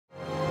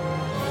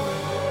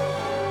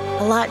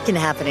A lot can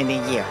happen in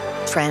a year.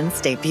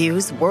 Trends,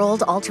 debuts,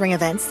 world-altering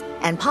events,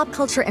 and pop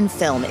culture and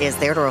film is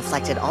there to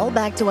reflect it all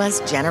back to us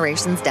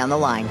generations down the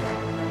line.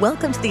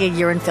 Welcome to the A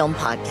Year in Film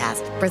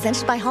podcast,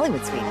 presented by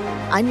Hollywood Suite.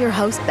 I'm your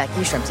host,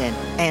 Becky Shrimpton,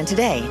 and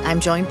today I'm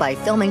joined by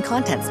film and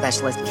content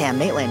specialist Cam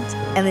Maitland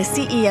and the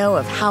CEO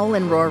of Howl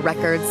and Roar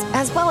Records,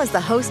 as well as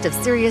the host of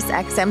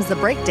SiriusXM's The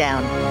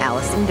Breakdown,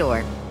 Allison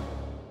Dore.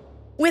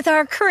 With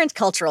our current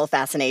cultural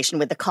fascination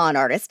with the con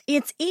artist,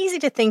 it's easy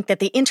to think that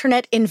the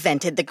internet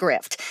invented the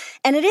grift.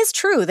 And it is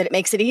true that it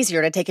makes it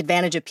easier to take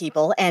advantage of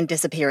people and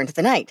disappear into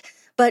the night.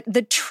 But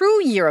the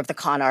true year of the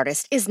con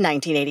artist is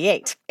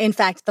 1988. In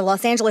fact, the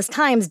Los Angeles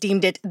Times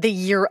deemed it the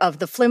year of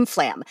the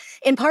flim-flam.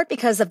 In part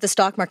because of the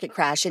stock market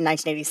crash in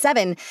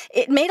 1987,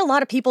 it made a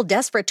lot of people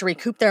desperate to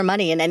recoup their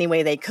money in any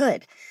way they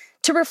could.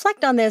 To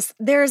reflect on this,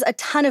 there's a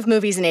ton of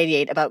movies in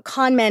 88 about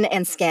con men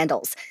and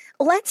scandals.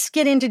 Let's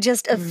get into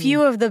just a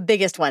few of the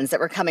biggest ones that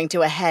were coming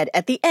to a head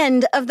at the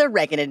end of the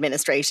Reagan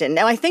administration.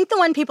 Now, I think the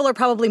one people are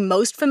probably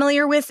most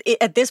familiar with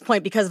at this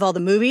point because of all the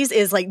movies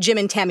is like Jim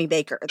and Tammy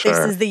Baker. Sure.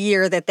 This is the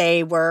year that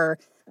they were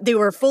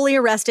fully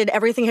arrested.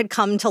 Everything had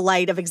come to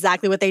light of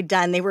exactly what they'd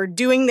done. They were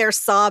doing their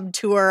sob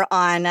tour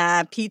on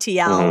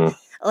PTL. Mm-hmm.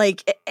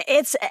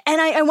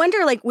 I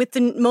wonder, like, with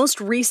the most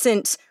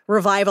recent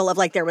revival of,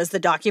 like, there was the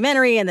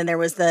documentary and then there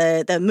was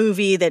the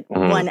movie that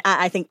won,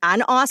 I think,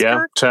 an Oscar.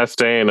 Yeah,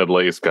 Chastain at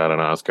least got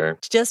an Oscar.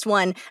 Just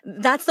one.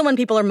 That's the one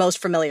people are most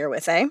familiar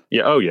with, eh?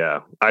 Yeah. Oh,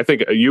 yeah. I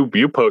think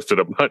you posted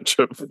a bunch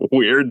of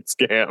weird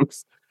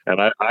scams.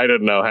 And I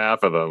didn't know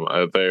half of them.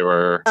 They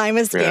were... I'm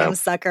a scam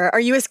sucker. Are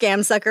you a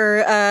scam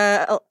sucker,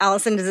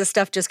 Allison? Does this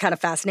stuff just kind of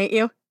fascinate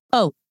you?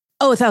 Oh,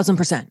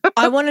 1,000%.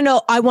 I want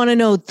to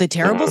know the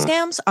terrible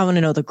scams. I want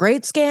to know the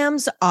great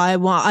scams.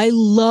 I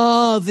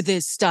love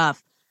this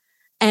stuff.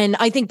 And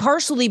I think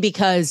partially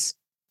because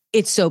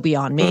it's so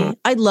beyond me.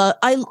 I'd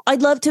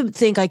love to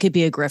think I could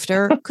be a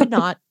grifter.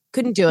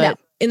 Couldn't do it. No.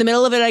 In the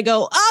middle of it, I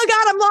go, oh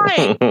God,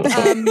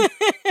 I'm lying.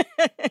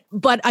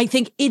 But I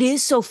think it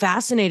is so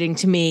fascinating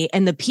to me.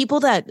 And the people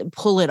that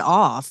pull it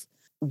off,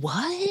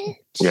 what?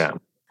 Yeah.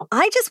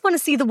 I just want to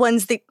see the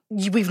ones that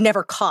we've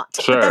never caught.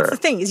 Sure. But that's the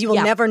thing, is you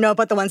will never know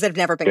about the ones that have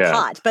never been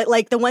caught. But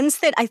like the ones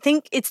that I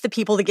think it's the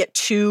people that get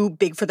too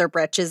big for their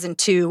britches and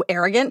too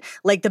arrogant.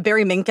 Like the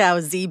Barry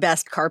Minkow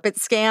Z-Best carpet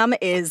scam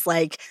is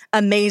like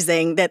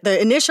amazing. That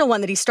the initial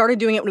one that he started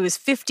doing it when he was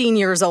 15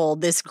 years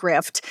old, this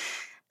grift.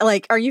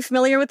 Like, are you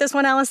familiar with this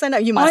one, Allison?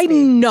 You must be.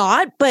 I'm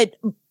not, but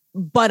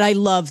I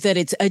love that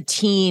it's a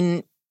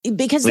teen.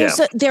 Because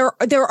there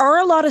are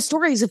a lot of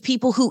stories of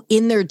people who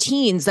in their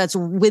teens, that's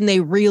when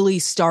they really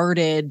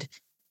started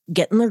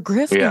getting their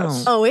grift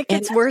on. Oh, it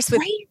gets worse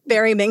with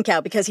Barry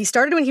Minkow because he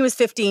started when he was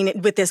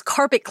 15 with this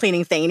carpet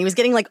cleaning thing. And he was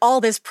getting like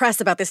all this press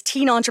about this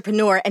teen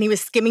entrepreneur and he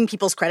was skimming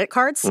people's credit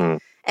cards.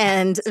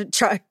 And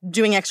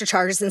doing extra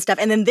charges and stuff.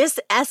 And then this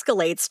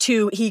escalates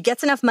to he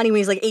gets enough money when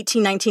he's like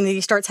 18, 19 that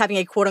he starts having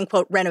a quote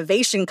unquote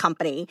renovation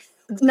company.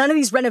 None of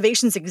these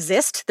renovations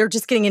exist. They're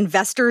just getting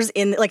investors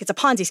in, like it's a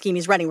Ponzi scheme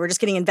he's running. We're just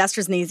getting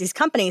investors in these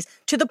companies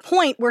to the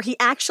point where he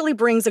actually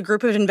brings a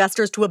group of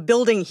investors to a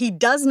building he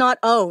does not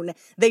own.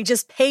 They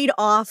just paid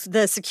off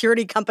the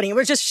security company.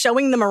 We're just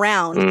showing them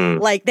around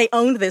like they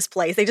owned this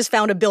place. They just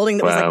found a building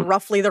that was like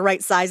roughly the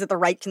right size at the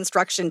right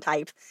construction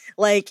type.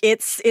 Like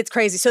it's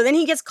crazy. So then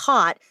he gets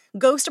caught,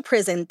 goes to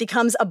prison,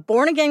 becomes a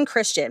born-again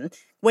Christian.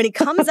 When he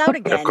comes out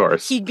again, of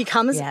course. He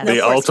becomes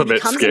the ultimate he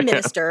becomes scam. A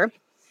minister.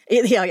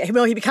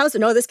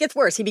 This gets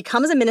worse. He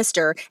becomes a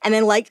minister, and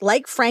then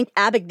like Frank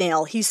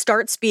Abagnale, he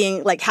starts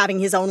being like having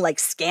his own like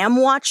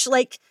scam watch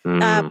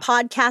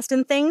podcast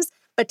and things.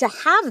 But to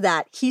have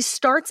that, he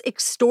starts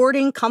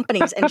extorting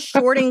companies and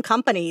shorting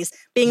companies,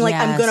 being like,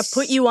 I'm going to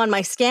put you on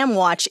my scam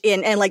watch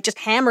and like just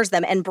hammers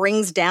them and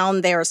brings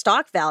down their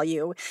stock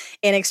value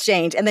in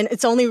exchange. And then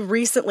it's only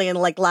recently in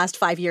like last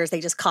 5 years,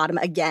 they just caught him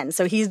again.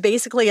 So he's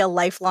basically a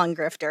lifelong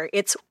grifter.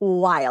 It's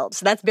wild.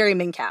 So that's Barry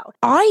Minkow.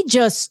 I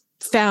just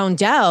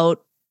found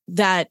out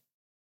that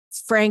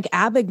Frank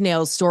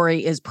Abagnale's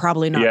story is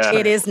probably not true.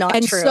 It is not true.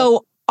 And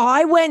so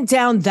I went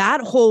down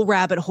that whole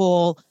rabbit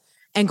hole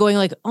and going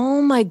like,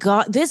 oh my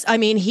God, he's I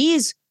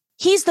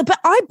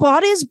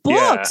bought his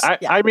books.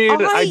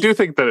 I do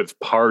think that it's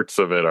parts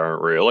of it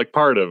aren't real. Like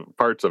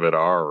parts of it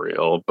are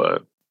real,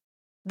 but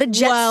the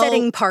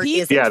jet-setting part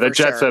isn't. Yeah, the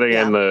jet-setting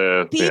and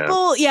the...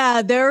 People,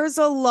 there's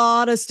a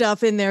lot of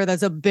stuff in there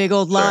that's a big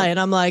old lie. And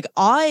I'm like,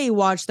 I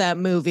watched that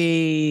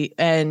movie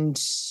and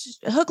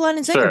hook, line,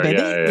 and sinker,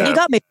 baby. You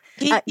got me.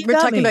 We're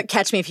talking about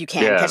Catch Me If You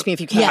Can. Yeah. Catch Me If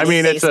You Can. I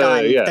mean, it's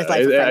I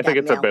think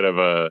it's a Abagnale. bit of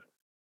a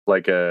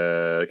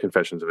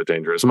Confessions of a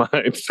Dangerous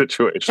Mind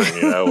situation,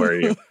 where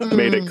he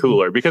made it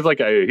cooler. Because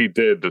he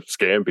did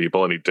scam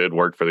people and he did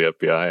work for the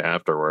FBI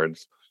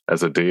afterwards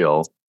as a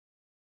deal.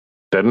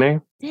 Didn't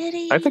he? Did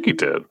he? I think he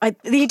did.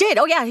 He did.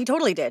 Oh yeah, he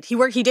totally did. He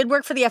did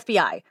work for the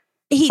FBI.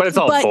 But it's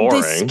all boring.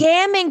 The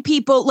scamming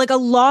people, like a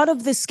lot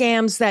of the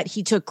scams that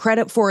he took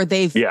credit for,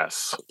 they're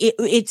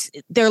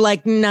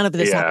like, none of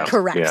this happened.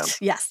 Correct.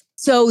 Yeah. Yes.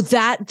 So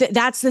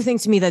that's the thing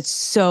to me that's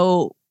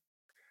so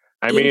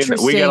I mean,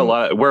 we get a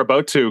lot. We're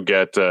about to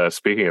get,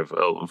 speaking of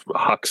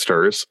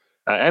hucksters,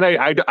 and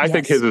I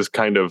think his is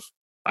kind of,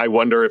 I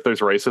wonder if there's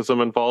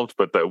racism involved,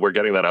 but we're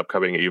getting that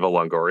upcoming Eva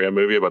Longoria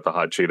movie about the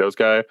hot Cheetos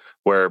guy,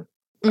 where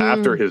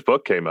after his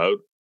book came out,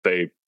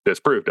 they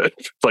disproved it.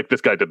 It's like,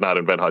 this guy did not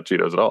invent hot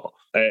Cheetos at all.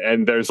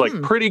 And there's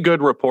like pretty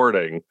good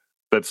reporting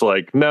that's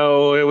like,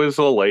 no, it was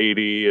a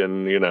lady,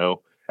 and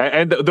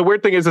and the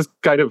weird thing is this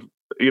kind of,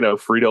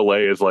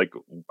 Frito-Lay is like,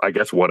 I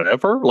guess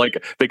whatever.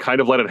 Like, they kind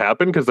of let it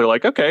happen because they're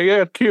like, okay,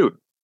 yeah, cute,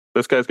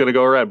 this guy's gonna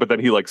go around. But then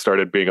he like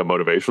started being a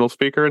motivational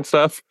speaker and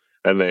stuff,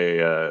 and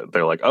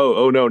they're like,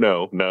 oh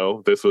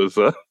no, this was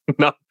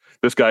not.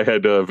 This guy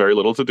had very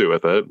little to do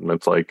with it, and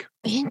it's like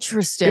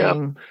interesting.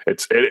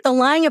 Yeah, the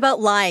lying about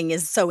lying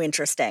is so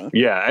interesting.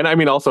 Yeah, and I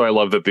mean, also, I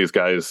love that these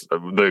guys.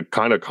 The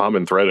kind of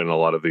common thread in a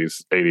lot of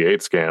these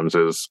 88 scams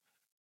is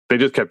they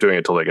just kept doing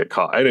it till they get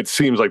caught, and it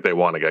seems like they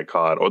want to get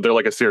caught, or they're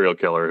like a serial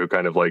killer who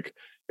kind of like,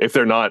 if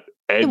they're not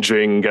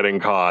edging getting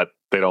caught,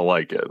 they don't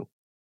like it.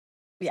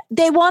 Yeah,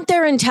 they want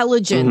their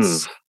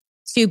intelligence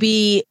to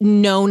be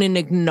known and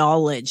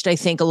acknowledged, I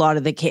think, in a lot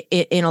of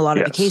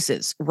the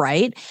cases,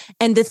 right?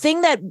 And the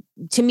thing that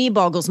to me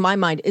boggles my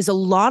mind is a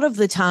lot of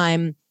the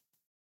time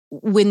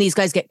when these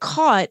guys get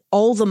caught,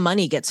 all the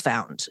money gets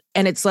found.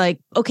 And it's like,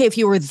 okay, if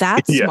you were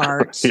that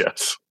smart,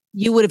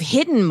 you would have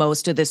hidden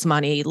most of this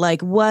money.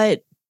 Like,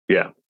 what?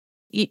 Yeah.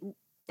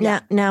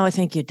 Now I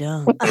think you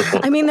don't.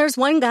 I mean, there's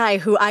one guy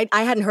who I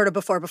hadn't heard of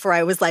before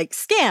I was like,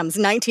 scams,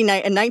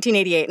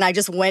 1988, and I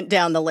just went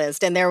down the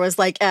list, and there was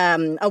like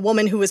a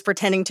woman who was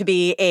pretending to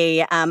be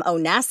a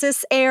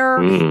Onassis heir,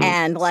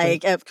 and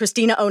like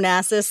Christina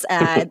Onassis,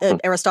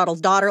 Aristotle's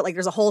daughter, like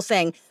there's a whole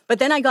thing. But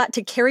then I got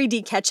to Kerry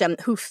D. Ketchum,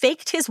 who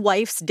faked his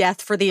wife's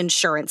death for the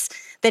insurance.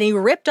 Then he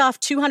ripped off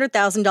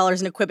 $200,000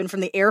 in equipment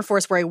from the Air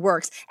Force where he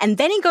works. And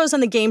then he goes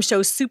on the game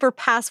show Super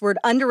Password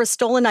under a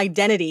stolen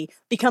identity,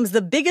 becomes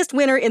the biggest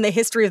winner in the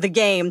history of the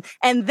game,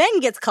 and then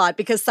gets caught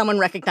because someone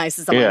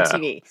recognizes him on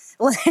TV.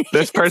 Like,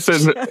 this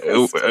person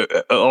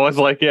was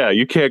like, yeah,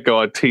 you can't go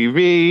on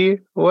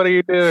TV. What are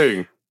you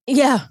doing?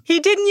 Yeah. He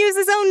didn't use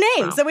his own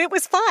name, so it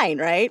was fine,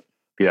 right?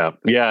 Yeah.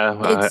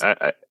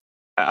 Yeah.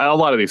 A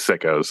lot of these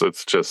sickos,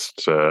 it's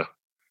just, I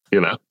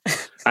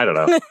don't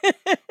know.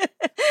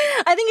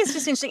 I think it's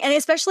just interesting. And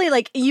especially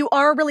like you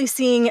are really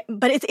seeing,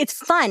 but it's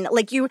fun.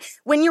 Like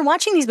when you're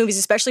watching these movies,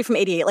 especially from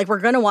 88, like we're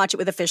going to watch it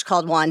with A Fish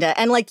Called Wanda.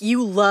 And like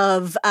you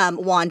love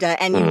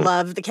Wanda, and you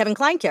love the Kevin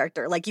Kline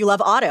character. Like you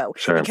love Otto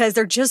because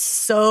they're just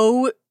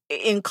so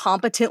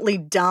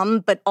incompetently dumb,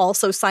 but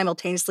also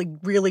simultaneously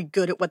really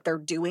good at what they're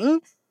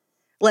doing.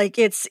 Like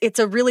it's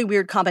a really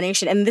weird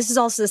combination. And this is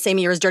also the same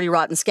year as Dirty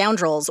Rotten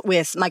Scoundrels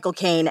with Michael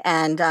Caine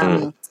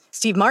and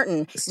Steve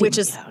Martin, which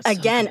is,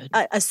 again,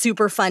 a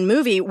super fun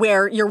movie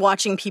where you're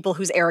watching people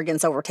whose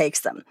arrogance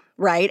overtakes them,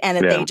 right? And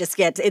that they just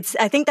get,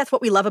 I think that's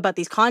what we love about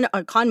these con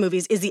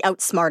movies is the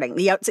outsmarting.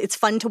 It's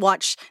fun to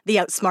watch the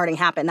outsmarting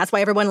happen. That's why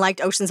everyone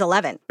liked Ocean's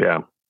 11. Yeah.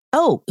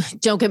 Oh,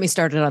 don't get me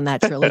started on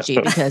that trilogy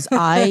because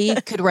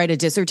I could write a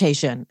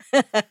dissertation.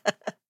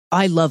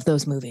 I love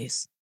those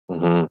movies.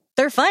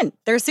 They're fun.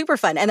 They're super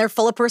fun. And they're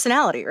full of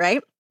personality,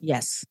 right?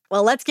 Yes.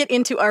 Well, let's get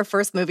into our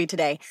first movie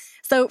today.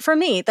 So for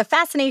me, the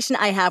fascination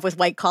I have with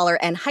white collar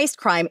and heist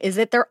crime is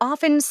that they're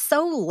often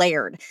so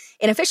layered.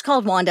 In A Fish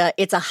Called Wanda,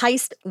 it's a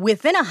heist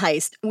within a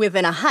heist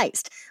within a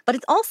heist, but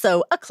it's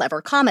also a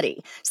clever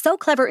comedy. So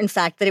clever, in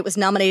fact, that it was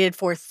nominated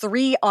for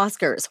 3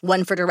 Oscars,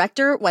 one for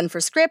director, one for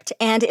script,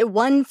 and it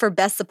won for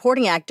Best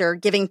Supporting Actor,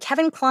 giving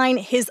Kevin Kline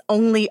his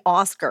only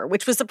Oscar,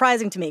 which was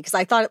surprising to me because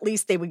I thought at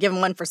least they would give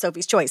him one for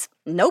Sophie's Choice.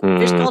 Nope,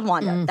 Fish Called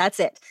Wanda. That's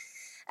it.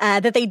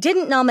 That they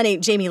didn't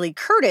nominate Jamie Lee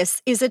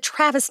Curtis is a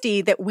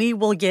travesty that we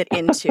will get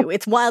into.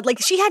 It's wild.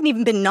 Like, she hadn't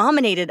even been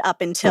nominated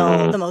up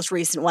until the most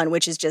recent one,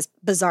 which is just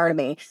bizarre to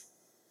me.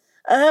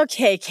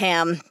 Okay,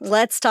 Cam,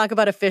 let's talk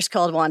about A Fish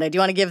Called Wanda. Do you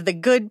want to give the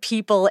good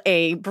people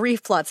a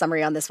brief plot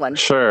summary on this one?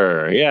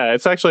 Sure. Yeah,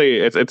 it's actually,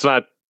 it's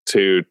not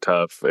too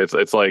tough.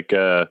 It's like,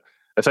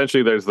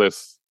 essentially there's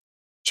this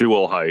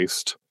jewel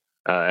heist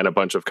and a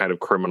bunch of kind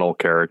of criminal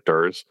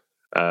characters.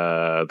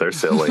 They're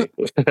silly.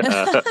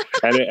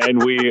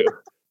 and we...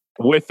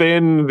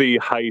 Within the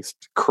heist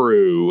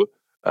crew,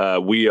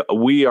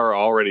 we are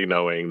already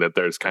knowing that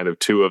there's kind of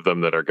 2 of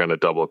them that are going to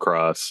double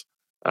cross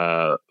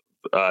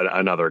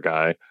another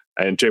guy,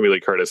 and Jamie Lee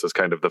Curtis is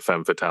kind of the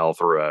femme fatale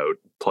throughout,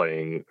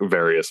 playing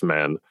various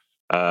men.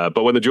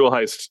 But when the jewel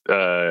heist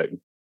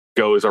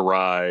goes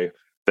awry,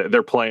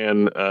 their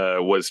plan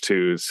was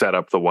to set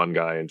up the one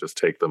guy and just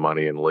take the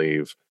money and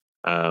leave.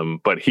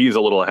 But he's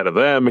a little ahead of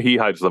them. He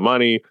hides the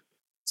money.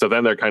 So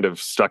then they're kind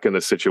of stuck in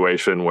this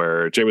situation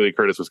where Jamie Lee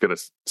Curtis was going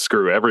to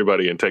screw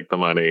everybody and take the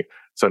money.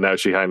 So now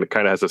she kind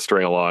of has to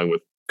string along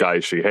with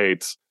guys she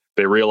hates.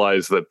 They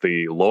realize that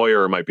the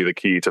lawyer might be the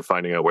key to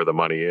finding out where the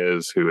money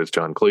is, who is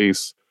John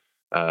Cleese.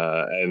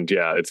 And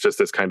yeah, it's just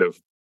this kind of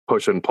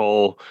push and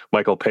pull.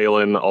 Michael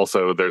Palin,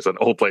 also, there's an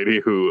old lady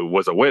who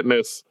was a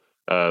witness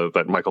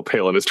that Michael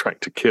Palin is trying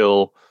to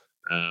kill.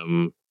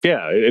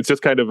 Yeah, it's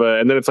just kind of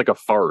and then it's like a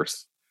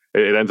farce.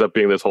 it ends up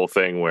being this whole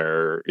thing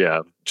where,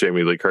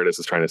 Jamie Lee Curtis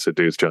is trying to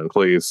seduce John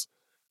Cleese,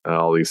 and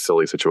all these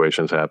silly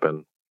situations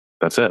happen.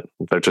 That's it.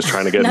 They're just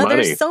trying to get now,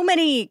 money. There's so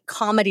many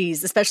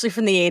comedies, especially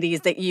from the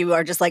 80s, that you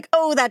are just like,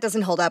 oh, that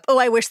doesn't hold up. Oh,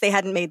 I wish they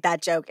hadn't made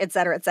that joke, et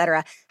cetera, et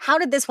cetera. How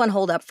did this one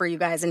hold up for you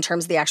guys in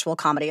terms of the actual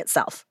comedy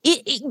itself?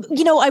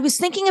 I was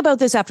thinking about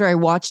this after I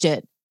watched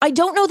it. I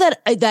don't know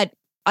that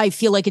I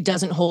feel like it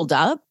doesn't hold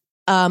up,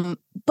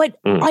 but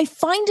I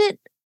find it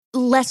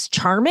less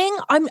charming.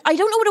 I don't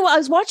know what it was. I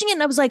was watching it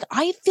and I was like,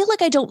 I feel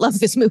like I don't love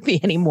this movie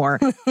anymore.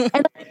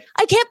 And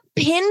I can't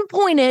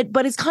pinpoint it,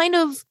 but it's kind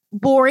of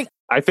boring.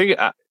 I think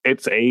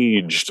it's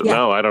aged. Yeah.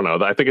 No, I don't know.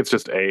 I think it's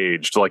just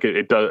aged. Like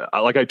it does.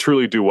 Like I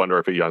truly do wonder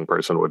if a young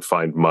person would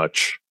find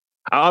much.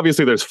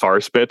 Obviously, there's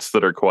farce bits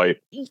that are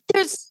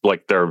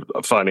they're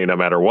funny no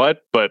matter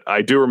what. But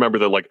I do remember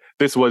that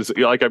this was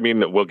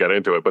we'll get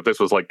into it, but this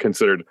was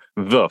considered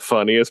the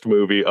funniest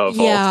movie of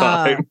all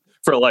time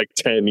for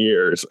 10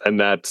 years. And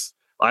that's,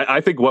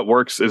 I think what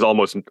works is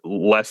almost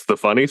less the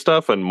funny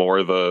stuff and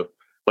more the,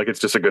 it's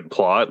just a good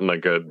plot and a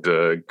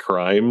good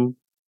crime,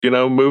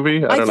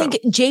 movie. I think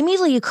Jamie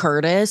Lee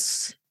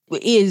Curtis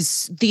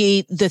is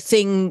the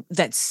thing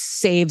that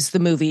saves the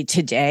movie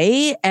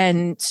today.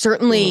 And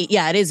certainly,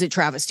 it is a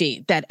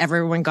travesty that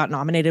everyone got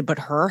nominated, but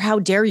her, how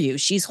dare you?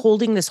 She's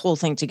holding this whole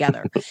thing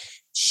together.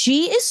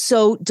 She is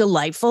so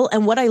delightful.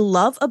 And what I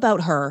love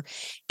about her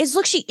is,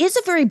 look, she is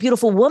a very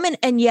beautiful woman.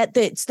 And yet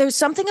there's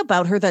something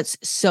about her that's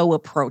so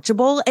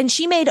approachable. And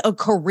she made a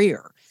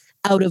career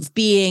out of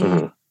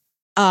being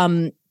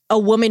a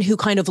woman who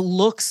kind of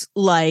looks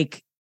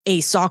like a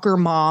soccer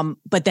mom,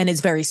 but then is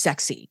very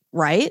sexy,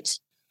 right?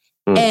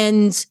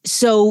 And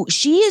so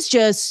she's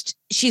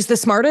the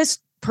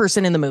smartest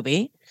person in the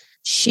movie.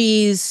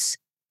 She's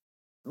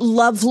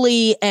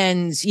lovely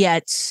and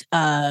yet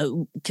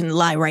can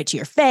lie right to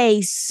your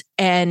face.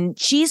 And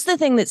she's the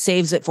thing that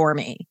saves it for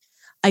me.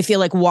 I feel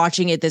like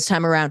watching it this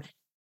time around.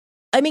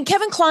 I mean,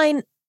 Kevin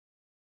Kline,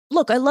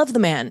 look, I love the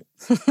man.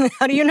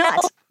 How do you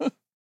not?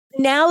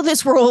 Now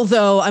this role,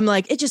 though, I'm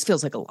like, it just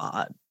feels like a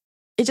lot.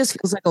 It just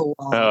feels like a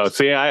lot. Oh,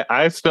 see,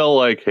 I still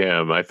like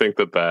him. I think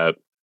that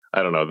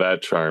I don't know,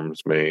 that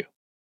charms me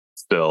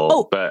still.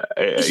 Oh, but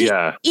it's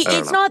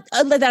not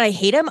that I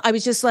hate him. I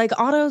was just like,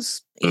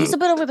 Otto's, he's a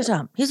bit over the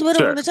top. He's a bit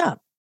over the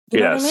top.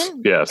 You know what I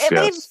mean? Yes.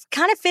 But it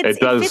kind of fits.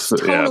 It fits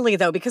totally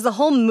though, because the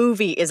whole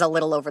movie is a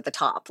little over the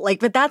top.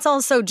 But that's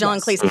also John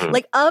Cleese.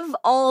 Of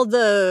all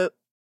the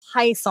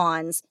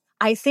pythons,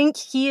 I think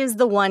he is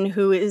the one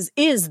who is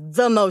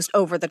the most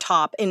over the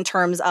top in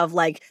terms of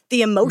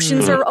the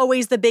emotions are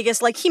always the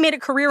biggest. He made a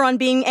career on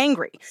being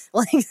angry.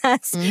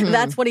 That's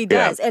what he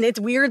does. Yeah. And it's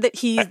weird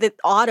that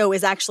Otto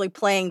is actually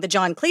playing the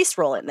John Cleese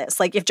role in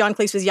this. If John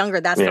Cleese was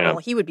younger, that's the role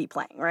he would be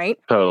playing, right?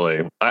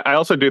 Totally. I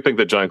also do think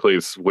that John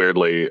Cleese,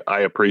 weirdly,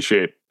 I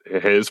appreciate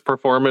his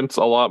performance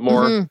a lot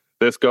more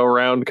this go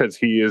around, because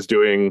he is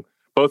doing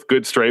both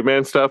good straight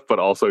man stuff, but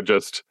also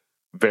just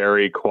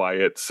very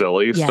quiet,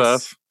 silly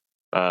stuff.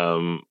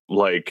 There's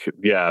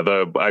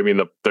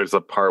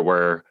a part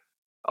where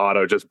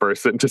Otto just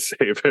bursts in to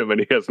save him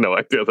and he has no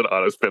idea that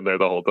Otto's been there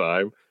the whole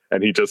time,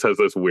 and he just has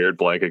this weird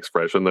blank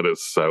expression that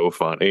is so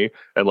funny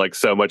and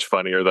so much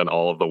funnier than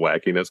all of the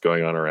wackiness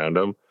going on around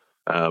him.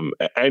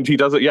 And he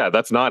does it. Yeah,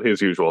 that's not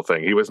his usual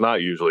thing. He was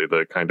not usually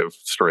the kind of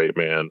straight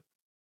man.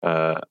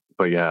 I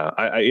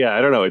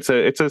don't know. It's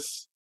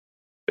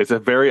a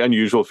very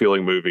unusual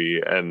feeling movie,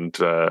 and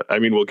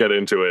we'll get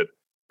into it.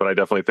 But I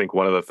definitely think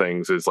one of the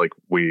things is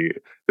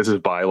this is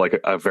by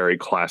a very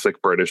classic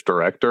British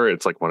director.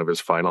 It's one of his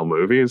final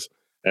movies.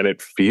 And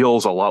it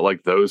feels a lot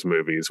like those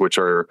movies, which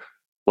are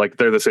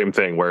they're the same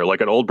thing, where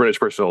an old British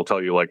person will tell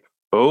you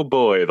oh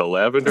boy, the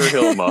Lavender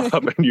Hill Mob.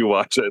 And you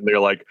watch it and they're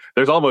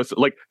there's almost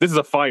this is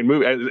a fine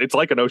movie. It's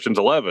like an Ocean's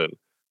 11,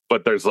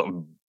 but there's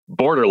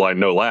borderline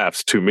no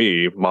laughs to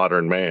me,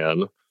 modern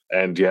man.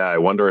 And I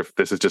wonder if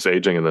this is just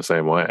aging in the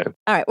same way.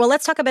 All right. Well,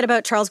 let's talk a bit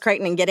about Charles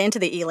Crichton and get into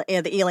the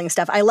Ealing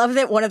stuff. I love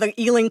that one of the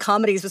Ealing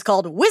comedies was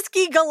called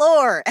Whiskey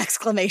Galore! !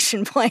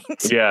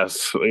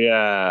 Yes.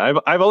 Yeah.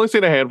 I've only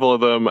seen a handful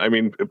of them. I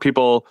mean,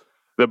 people,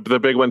 the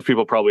big ones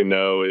people probably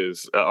know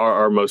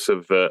are most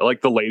of the,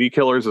 the Lady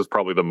Killers is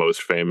probably the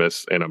most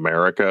famous in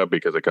America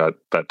because it got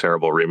that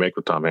terrible remake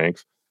with Tom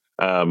Hanks.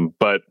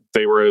 But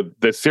they were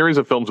this series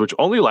of films which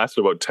only lasted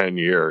about 10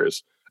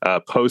 years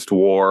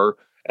post-war.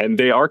 And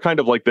they are kind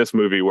of like this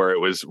movie where it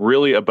was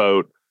really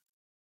about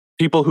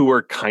people who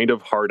were kind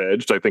of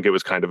hard-edged. I think it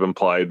was kind of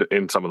implied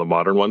in some of the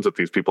modern ones that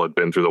these people had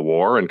been through the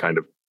war and kind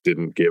of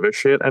didn't give a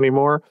shit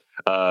anymore,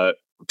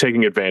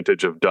 taking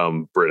advantage of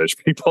dumb British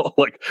people,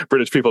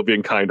 British people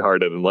being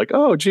kind-hearted and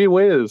oh, gee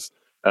whiz.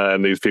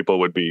 And these people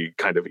would be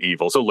kind of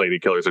evil. So lady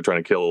killers are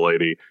trying to kill a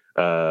lady.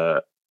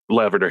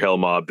 Lavender Hill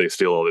Mob, they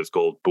steal all this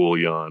gold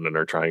bullion and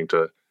are trying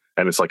to...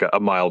 And it's a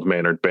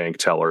mild-mannered bank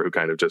teller who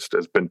kind of just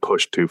has been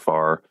pushed too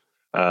far.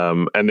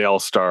 And they all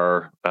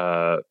star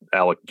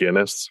Alec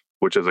Guinness,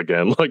 which is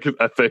again like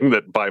a thing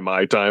that by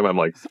my time I'm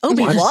like,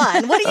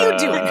 Obi-Wan, what are you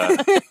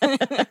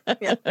doing?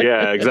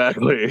 Yeah,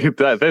 exactly.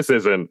 This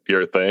isn't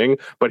your thing.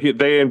 But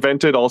they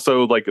invented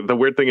also, like, the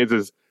weird thing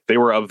is they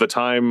were of the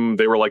time,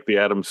 they were like the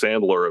Adam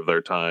Sandler of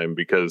their time,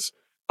 because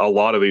a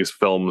lot of these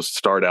films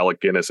starred Alec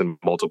Guinness in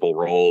multiple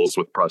roles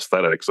with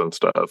prosthetics and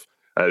stuff.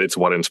 It's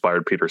what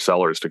inspired Peter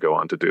Sellers to go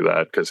on to do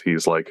that, because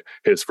he's like,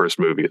 his first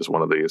movie is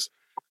one of these.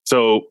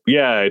 So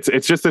yeah,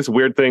 it's just this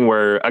weird thing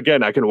where,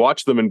 again, I can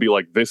watch them and be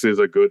like, this is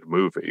a good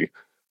movie,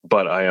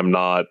 but I am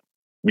not,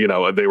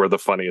 they were the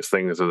funniest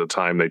things at the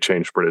time. They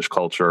changed British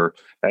culture.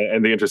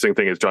 And the interesting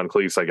thing is John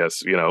Cleese, I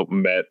guess,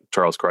 met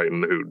Charles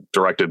Crichton, who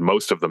directed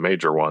most of the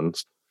major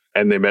ones.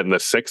 And they met in the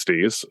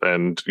 60s.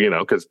 And,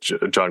 because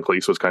John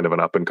Cleese was kind of an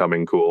up and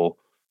coming cool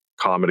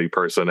comedy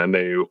person, and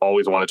they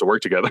always wanted to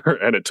work together.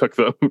 And it took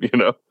them,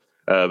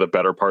 the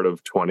better part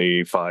of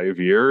 25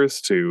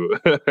 years to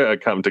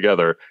come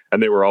together.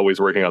 And they were always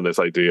working on this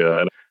idea.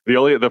 And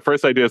the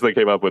first ideas they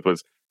came up with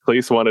was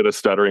Cleese wanted a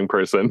stuttering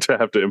person to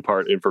have to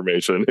impart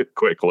information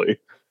quickly.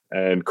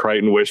 And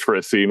Crichton wished for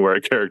a scene where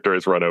a character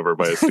is run over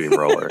by a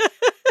steamroller.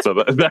 So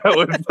that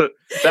was what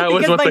they started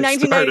with. Because by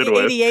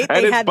 1988,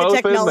 they had the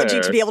technology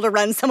to be able to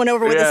run someone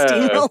over with a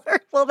steamroller.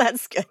 Well,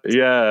 that's good.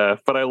 Yeah,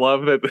 but I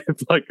love that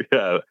it's like,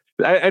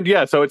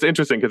 so it's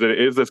interesting because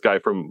it is this guy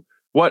from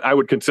what I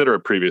would consider a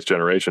previous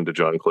generation to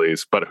John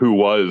Cleese, but who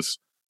was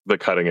the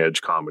cutting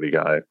edge comedy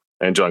guy.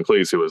 And John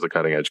Cleese, who was the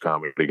cutting edge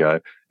comedy guy.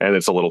 And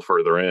it's a little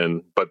further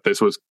in, but this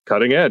was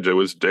cutting edge. It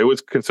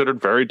was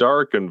considered very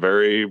dark and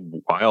very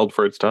wild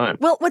for its time.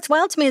 Well, what's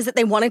wild to me is that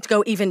they wanted to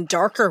go even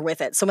darker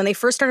with it. So when they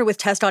first started with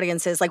test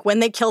audiences, like when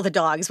they kill the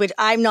dogs, which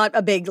I'm not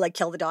a big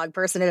kill the dog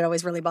person, it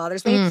always really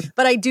bothers me.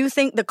 But I do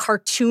think the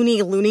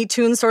cartoony Looney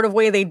Tunes sort of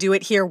way they do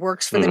it here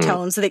works for the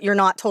tone, so that you're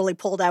not totally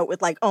pulled out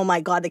with oh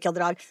my God, they killed the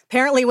dog.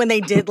 Apparently when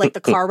they did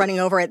the car running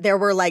over it, there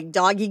were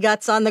doggy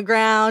guts on the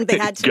ground. They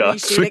had to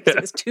reshoot it because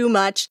it was too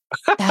much.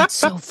 That's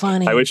so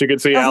funny. I wish you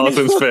could see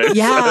Allison's face.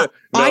 Yeah,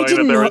 I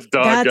didn't know there was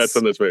dog guts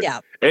in this movie.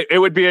 Yeah. It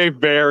would be a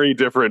very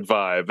different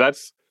vibe.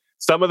 That's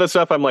some of the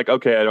stuff I'm like,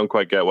 okay, I don't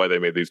quite get why they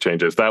made these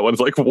changes. That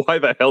one's like, why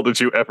the hell did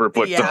you ever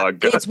put dog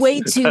guts? It's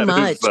way too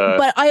much.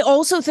 But I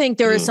also think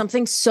there is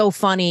something so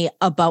funny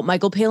about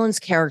Michael Palin's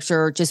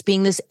character just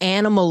being this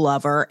animal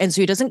lover. And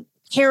so he doesn't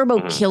care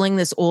about killing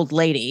this old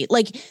lady.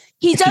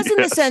 He does in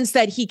the sense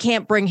that he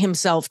can't bring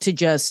himself to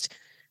just,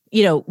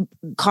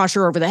 cosh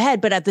her over the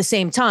head. But at the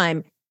same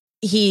time,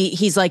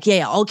 he's like,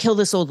 yeah, I'll kill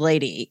this old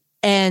lady.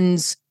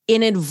 And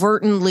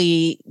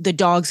inadvertently, the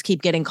dogs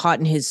keep getting caught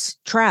in his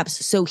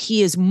traps. So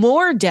he is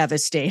more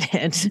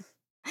devastated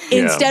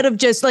instead of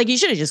just you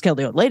should have just killed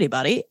the old lady,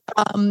 buddy.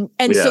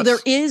 So there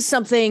is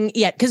something,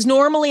 because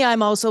normally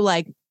I'm also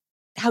like,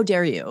 how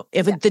dare you?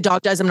 If the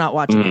dog dies, I'm not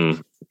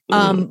watching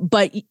it.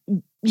 But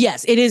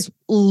yes, it is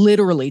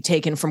literally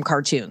taken from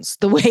cartoons,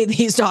 the way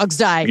these dogs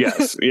die.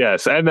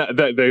 Yes. And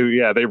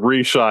they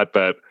reshot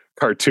that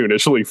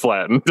cartoonishly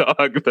flattened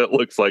dog that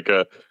looks like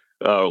a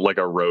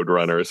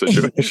Roadrunner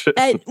situation.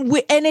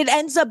 and it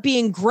ends up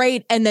being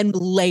great and then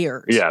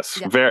layered. Yes,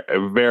 very,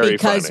 very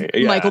because funny.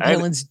 Because Michael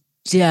Palin's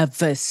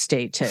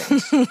devastated.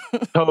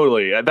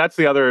 Totally. And that's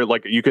the other,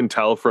 you can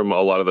tell from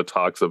a lot of the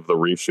talks of the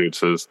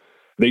reshoots is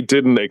they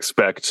didn't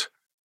expect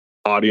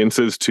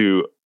audiences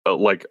to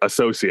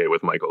associate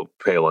with Michael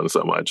Palin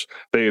so much.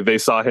 They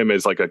saw him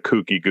as a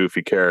kooky,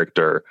 goofy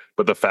character,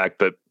 but the fact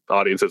that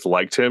audiences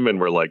liked him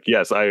and were like,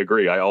 yes, I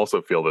agree, I also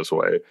feel this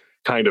way,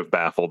 kind of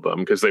baffled them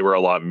because they were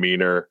a lot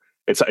meaner.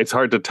 It's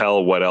hard to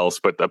tell what else,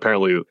 but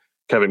apparently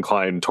Kevin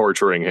Kline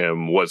torturing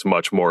him was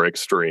much more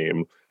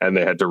extreme, and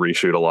they had to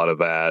reshoot a lot of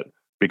that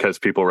because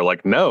people were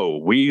like, no,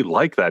 we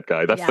like that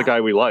guy. That's the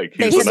guy we like.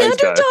 He's a nice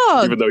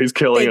guy, even though he's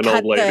killing an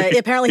old lady.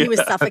 Apparently he was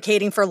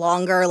suffocating for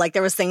longer.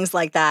 There was things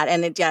like that.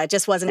 And it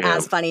just wasn't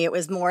as funny. It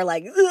was more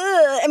like,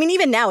 ugh. I mean,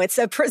 even now it's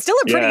still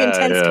a pretty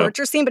intense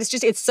torture scene, but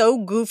it's so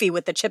goofy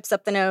with the chips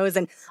up the nose.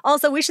 And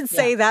also we should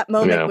say that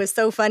moment was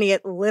so funny.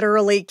 It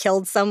literally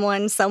killed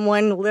someone.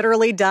 Someone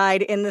literally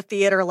died in the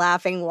theater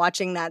laughing,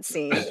 watching that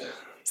scene.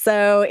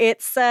 So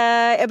it's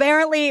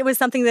apparently it was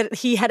something that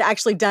he had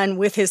actually done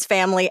with his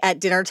family at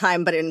dinner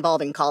time, but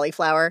involving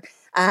cauliflower.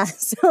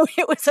 So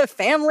it was a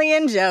family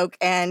in joke,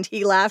 and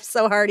he laughed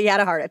so hard he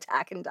had a heart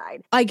attack and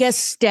died. I guess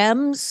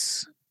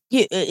stems.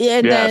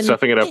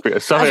 Stuffing a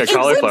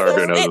cauliflower up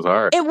your nose is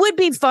hard. It would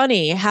be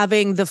funny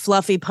having the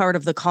fluffy part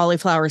of the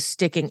cauliflower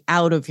sticking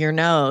out of your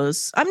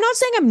nose. I'm not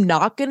saying I'm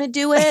not going to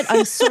do it.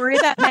 I'm sorry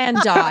that man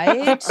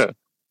died.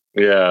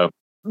 Yeah.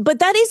 But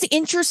that is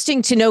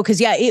interesting to know because,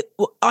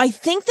 I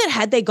think that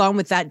had they gone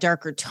with that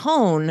darker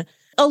tone,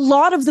 a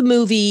lot of the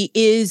movie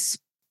is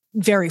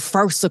very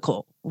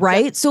farcical,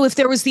 right? Yep. So if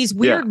there was these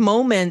weird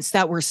moments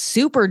that were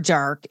super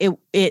dark,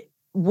 it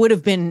would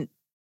have been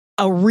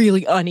a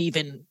really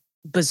uneven,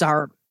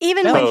 bizarre.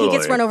 Even when he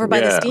gets run over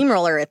by the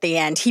steamroller at the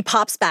end, he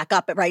pops back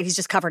up, right? He's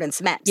just covered in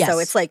cement. Yes. So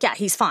it's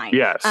he's fine.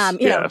 Yes,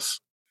 yes.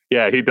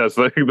 Yeah, he does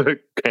the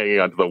hanging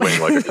onto the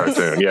wing like a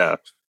cartoon,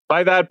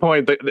 By that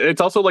point,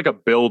 it's also a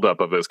buildup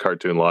of this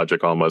cartoon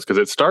logic almost, because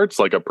it starts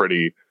like a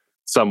pretty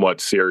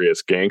somewhat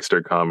serious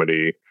gangster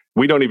comedy,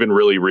 we don't even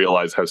really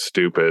realize how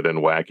stupid and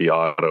wacky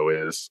Otto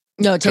is.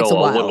 No, it takes a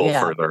while. Little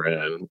further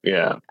in.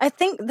 Yeah. I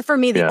think for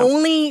me, the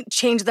only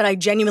change that I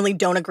genuinely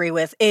don't agree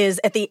with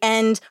is at the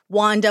end,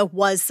 Wanda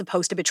was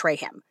supposed to betray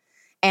him.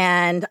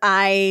 And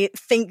I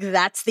think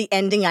that's the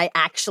ending I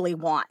actually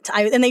want.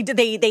 And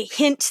they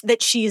hint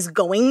that she's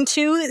going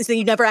to, so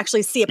you never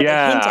actually see it, but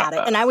they hint at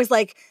it. And I was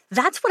like,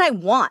 that's what I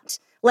want.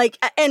 Like,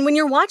 and when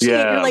you're watching it,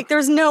 you're like,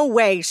 there's no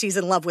way she's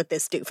in love with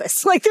this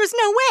doofus. Like, there's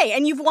no way.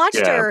 And you've watched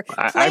her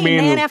play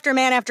man after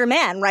man after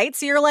man, right?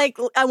 So you're like,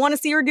 I want to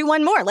see her do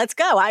one more. Let's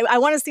go. I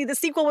want to see the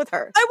sequel with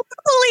her. I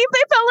believe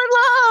they fell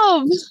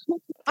in love.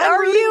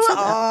 Are you?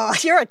 Oh,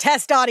 you're a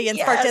test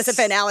audience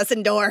participant,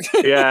 Allison Dore.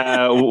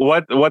 Yeah,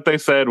 what they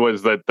said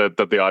was that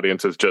the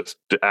audience has just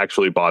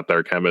actually bought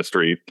their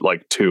chemistry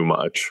like too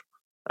much.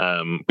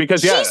 Because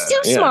she's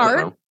too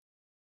smart.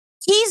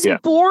 He's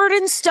bored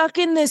and stuck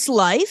in this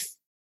life.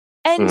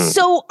 And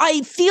so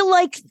I feel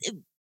like,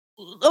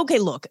 okay,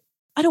 look,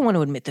 I don't want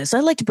to admit this. I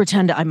like to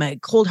pretend I'm a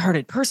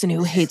cold-hearted person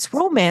who hates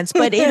romance,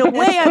 but in a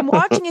way I'm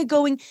watching it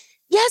going,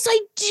 yes, I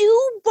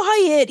do buy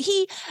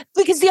it.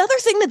 Because the other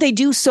thing that they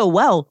do so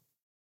well,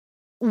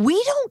 we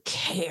don't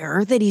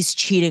care that he's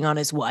cheating on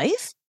his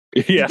wife.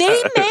 Yeah,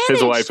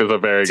 his wife is a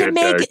very good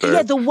character.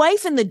 Yeah, the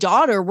wife and the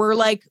daughter were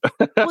like,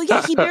 well,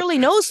 yeah, he barely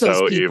knows those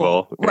so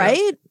people, evil.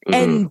 Right? Mm-hmm.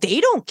 And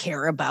they don't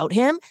care about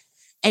him.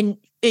 And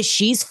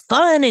she's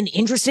fun and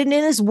interested in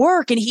his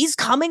work, and he's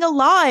coming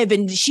alive,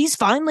 and she's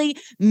finally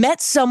met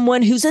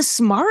someone who's as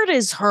smart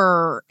as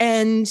her.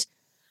 And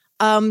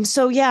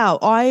so yeah,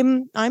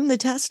 I'm the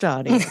test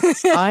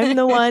audience. I'm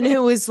the one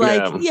who was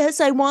like, yes,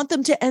 I want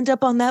them to end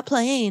up on that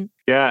plane.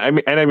 Yeah,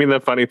 I mean, the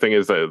funny thing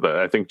is that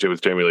I think it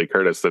was Jamie Lee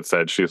Curtis that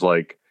said, she's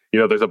like,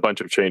 there's a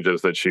bunch of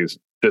changes that she's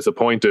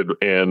disappointed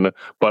in,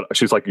 but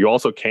she's like, you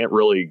also can't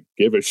really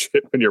give a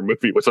shit when your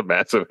movie was a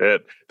massive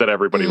hit that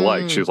everybody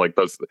liked. She's like,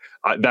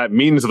 that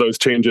means those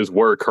changes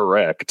were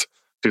correct.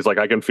 She's like,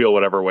 I can feel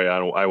whatever way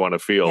I want to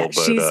feel. Yeah,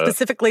 but, she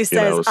specifically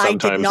says, I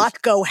did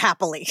not go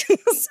happily.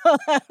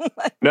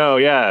 No,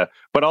 yeah.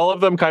 But all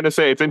of them kind of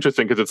say, it's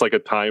interesting because it's like a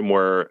time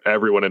where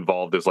everyone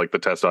involved is like, the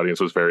test audience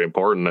was very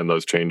important, and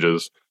those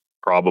changes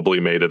probably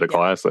made it a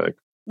classic.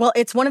 Well,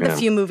 it's one of the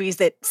few movies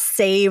that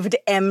saved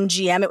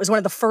MGM. It was one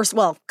of the first,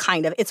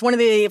 it's one of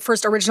the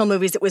first original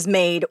movies that was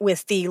made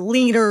with the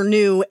leaner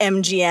new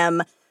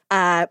MGM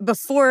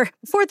before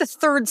the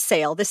third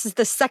sale. This is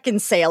the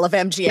second sale of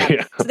MGM.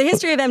 Yeah. So the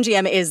history of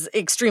MGM is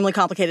extremely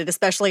complicated,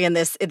 especially in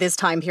this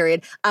time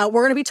period. We're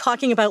going to be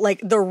talking about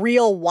like the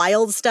real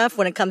wild stuff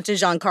when it comes to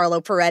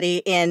Giancarlo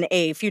Peretti in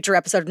a future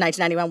episode of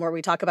 1991 where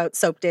we talk about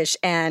Soap Dish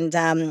and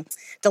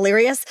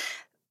Delirious.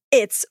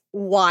 It's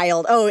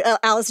wild. Oh,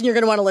 Allison, you're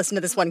going to want to listen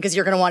to this one because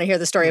you're going to want to hear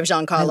the story of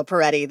Giancarlo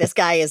Peretti. This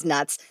guy is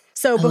nuts.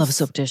 So I love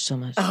Soap Dish so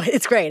much. Oh,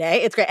 it's great, eh?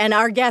 It's great. And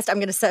our guest, I'm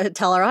going to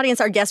tell our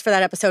audience, our guest for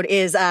that episode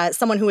is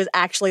someone who was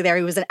actually there.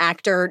 He was an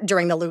actor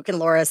during the Luke and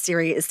Laura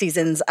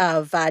seasons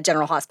of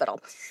General Hospital.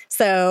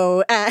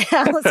 So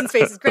Allison's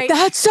face is great.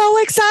 That's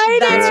so exciting.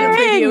 That's your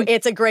preview.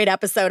 It's a great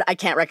episode. I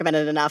can't recommend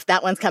it enough.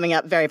 That one's coming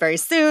up very, very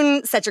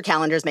soon. Set your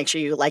calendars. Make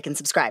sure you like and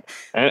subscribe.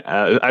 And,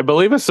 I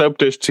believe a Soap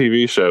Dish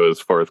TV show is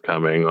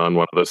forthcoming on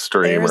one of the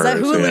streamers. There's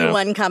a Hulu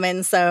one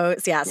coming. So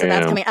that's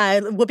coming.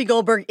 Whoopi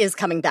Goldberg is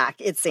coming back,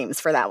 it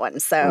seems, for that one.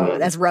 So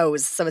that's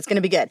Rose. So it's going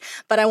to be good.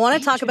 But I want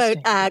to talk about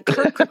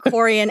Kirk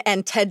Kerkorian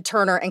and Ted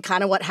Turner and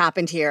kind of what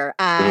happened here.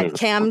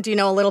 Cam, do you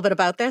know a little bit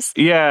about this?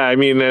 Yeah, I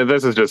mean,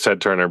 this is just Ted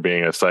Turner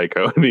being a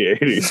psycho in the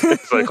 80s,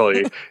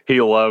 basically.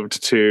 He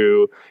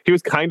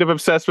was kind of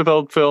obsessed with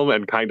old film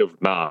and kind of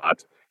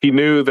not. He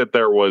knew that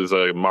there was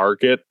a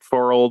market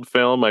for old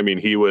film. I mean,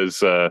 he was...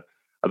 the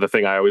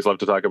thing I always love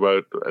to talk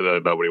about,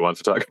 nobody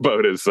wants to talk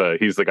about, is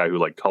he's the guy who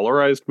like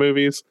colorized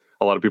movies.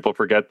 A lot of people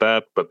forget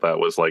that, but that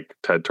was like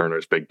Ted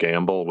Turner's big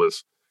gamble,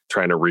 was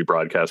trying to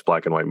rebroadcast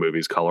black and white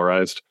movies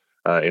colorized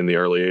in the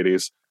early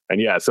 80s.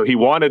 And yeah, so he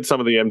wanted some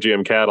of the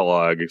MGM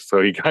catalog.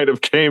 So he kind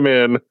of came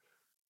in,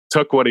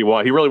 took what he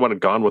wanted. He really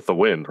wanted Gone with the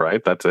Wind,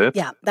 right? That's it.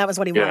 Yeah, that was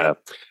what he wanted.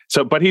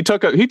 So, but he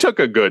took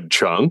a good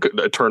chunk.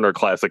 Turner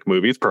classic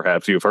movies,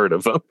 perhaps you've heard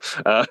of them.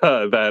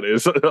 That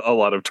is a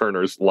lot of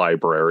Turner's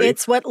library.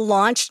 It's what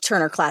launched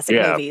Turner classic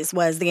movies,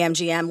 was the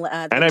MGM.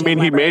 And I mean,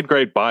 he made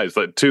great buys.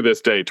 To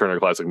this day, Turner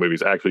classic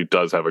movies actually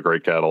does have a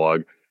great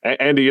catalog.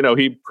 And he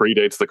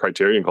predates the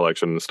Criterion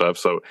Collection and stuff.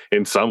 So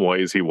in some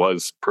ways, he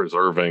was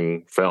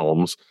preserving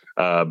films.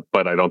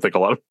 But I don't think a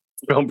lot of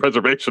film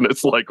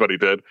preservationists like what he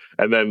did.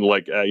 And then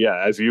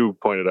as you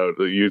pointed out,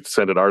 you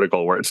sent an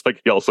article where it's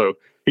like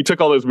he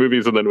took all those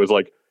movies and then was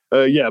like,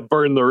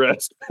 burn the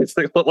rest. It's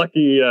like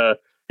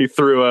he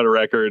threw out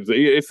records.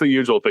 It's the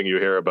usual thing you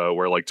hear about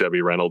where like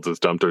Debbie Reynolds is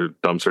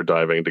dumpster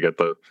diving to get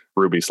the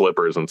ruby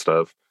slippers and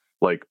stuff.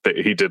 Like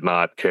he did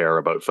not care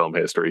about film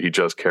history. He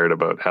just cared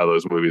about how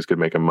those movies could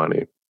make him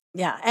money.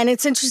 Yeah, and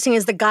it's interesting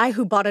is the guy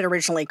who bought it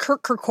originally,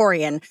 Kirk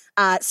Kerkorian,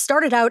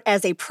 started out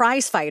as a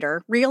prize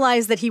fighter,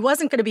 realized that he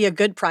wasn't going to be a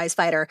good prize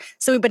fighter,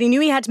 but he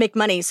knew he had to make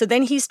money. So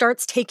then he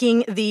starts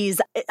taking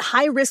these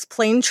high-risk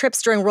plane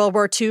trips during World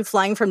War II,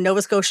 flying from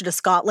Nova Scotia to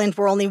Scotland,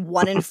 where only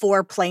 1 in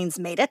 4 planes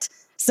made it.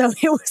 So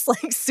it was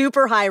like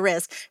super high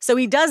risk. So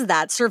he does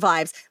that,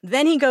 survives.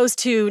 Then he goes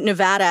to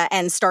Nevada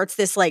and starts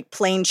this like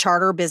plane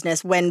charter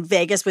business when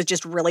Vegas was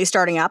just really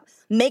starting up,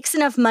 makes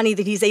enough money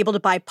that he's able to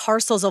buy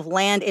parcels of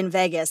land in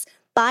Vegas,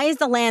 buys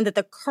the land that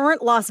the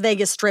current Las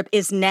Vegas Strip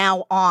is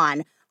now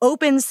on,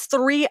 opens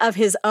 3 of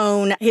his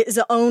own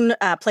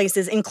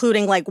places,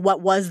 including like what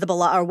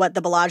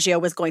the Bellagio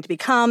was going to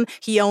become.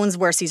 He owns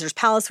where Caesar's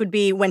Palace would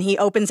be. When he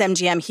opens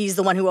MGM, he's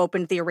the one who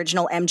opened the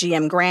original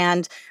MGM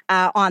Grand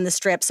on the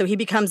Strip. So he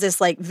becomes this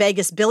like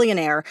Vegas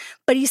billionaire,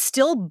 but he's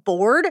still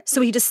bored.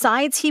 So he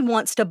decides he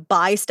wants to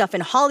buy stuff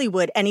in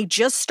Hollywood, and he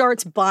just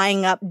starts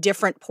buying up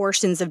different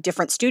portions of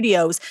different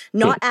studios,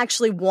 not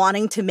actually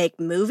wanting to make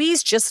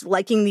movies, just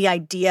liking the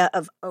idea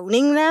of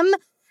owning them.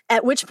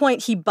 At which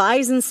point he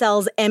buys and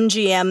sells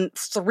MGM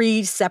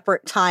 3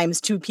 separate times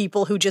to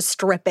people who just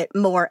strip it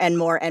more and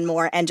more and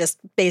more and just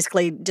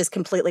basically just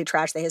completely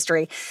trash the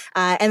history.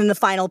 And then the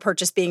final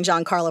purchase being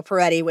Giancarlo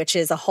Peretti, which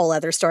is a whole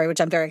other story,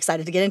 which I'm very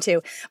excited to get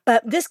into.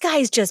 But this guy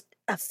is just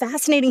a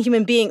fascinating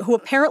human being who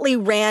apparently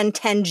ran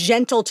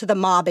tangential to the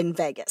mob in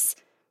Vegas.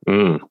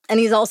 And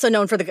he's also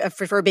known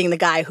for being the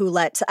guy who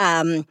let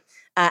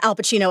Al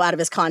Pacino out of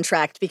his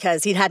contract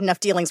because he'd had enough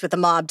dealings with the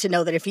mob to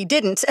know that if he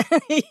didn't,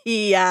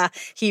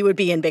 he would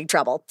be in big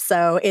trouble.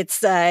 So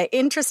it's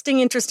interesting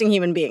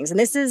human beings. And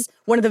this is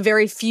one of the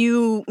very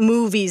few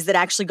movies that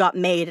actually got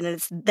made, and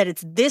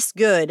it's this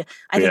good.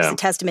 I think it's a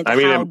testament to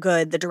how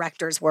good the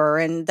directors were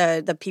and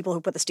the people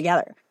who put this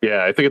together.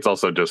 Yeah, I think it's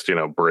also just,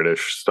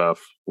 British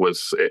stuff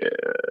was...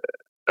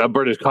 A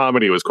British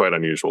comedy was quite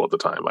unusual at the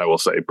time, I will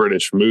say.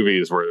 British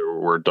movies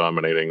were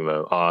dominating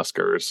the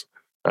Oscars,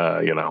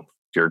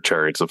 your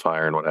Chariots of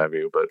Fire and what have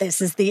you. But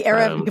this is the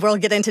era. We'll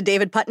get into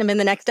David Putnam in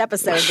the next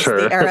episode. Sure.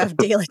 This is the era of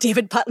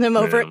David Putnam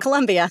over at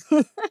Columbia.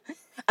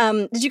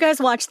 Did you guys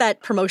watch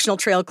that promotional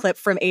trail clip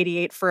from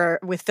 '88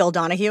 with Phil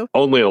Donahue?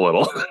 Only a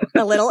little.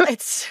 A little?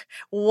 It's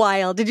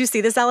wild. Did you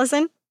see this,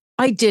 Allison?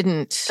 I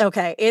didn't.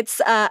 Okay.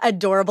 It's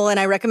adorable, and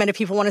I recommend if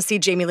people want to see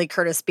Jamie Lee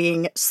Curtis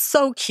being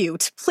so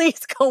cute,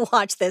 please go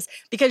watch this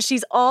because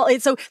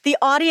so the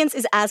audience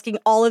is asking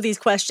all of these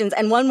questions,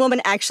 and one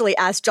woman actually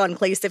asked John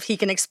Cleese if he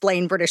can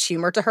explain British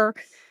humor to her.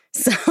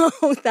 So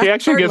he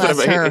actually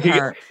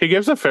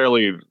gives a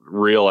fairly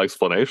real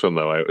explanation,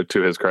 though,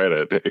 to his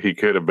credit. He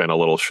could have been a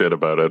little shit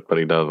about it, but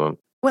he doesn't.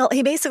 Well,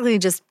 he basically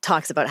just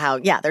talks about how,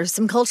 there's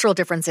some cultural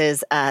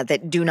differences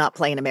that do not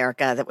play in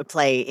America that would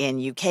play in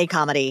UK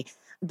comedy.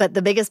 But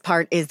the biggest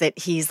part is that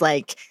he's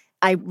like,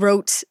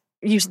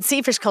 you should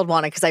see Fish Called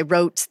Wanda because I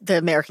wrote the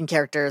American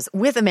characters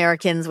with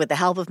Americans with the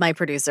help of my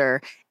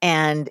producer.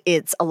 And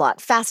it's a lot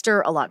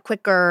faster, a lot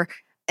quicker,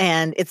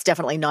 and it's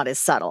definitely not as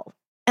subtle.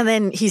 And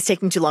then he's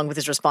taking too long with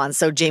his response.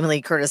 So Jamie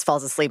Lee Curtis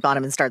falls asleep on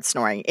him and starts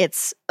snoring.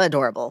 It's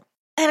adorable.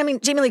 And I mean,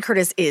 Jamie Lee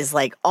Curtis is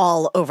like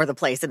all over the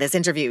place in this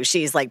interview.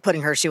 She's like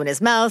putting her shoe in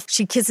his mouth.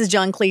 She kisses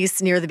John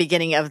Cleese near the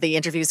beginning of the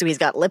interview. So he's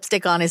got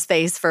lipstick on his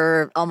face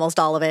for almost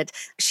all of it.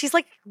 She's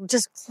like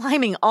just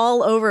climbing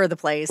all over the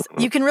place.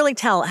 You can really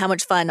tell how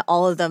much fun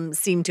all of them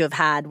seem to have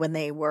had when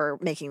they were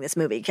making this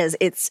movie because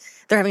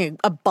they're having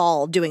a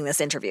ball doing this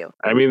interview.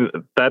 I mean,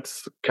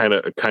 that's kind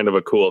of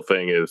a cool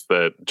thing is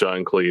that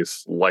John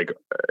Cleese,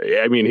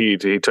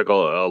 he took a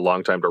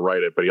long time to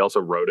write it, but he also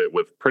wrote it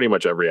with pretty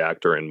much every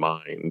actor in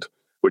mind,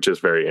 which is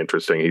very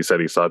interesting. He said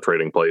he saw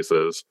Trading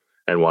Places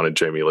and wanted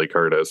Jamie Lee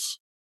Curtis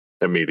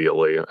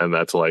immediately. And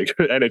that's like,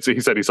 he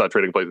said he saw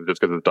Trading Places just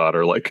because his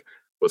daughter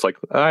was like,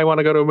 I want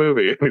to go to a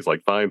movie. And he's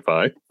like, fine.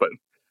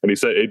 And he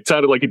said, it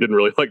sounded like he didn't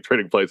really like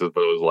Trading Places,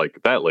 but it was like,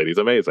 that lady's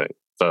amazing.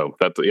 So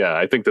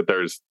I think that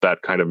there's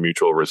that kind of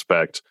mutual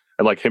respect.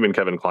 And like him and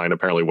Kevin Kline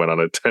apparently went on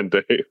a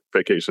 10-day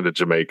vacation to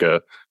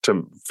Jamaica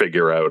to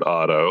figure out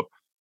Otto,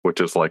 which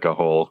is like a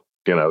whole,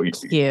 you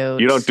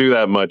don't do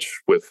that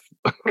much with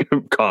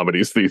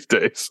comedies these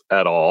days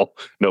at all.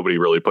 Nobody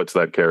really puts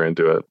that care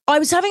into it. I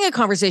was having a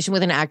conversation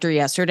with an actor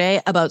yesterday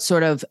about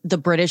sort of the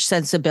British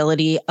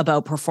sensibility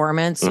about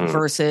performance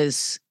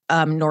versus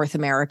North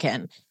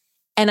American.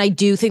 And I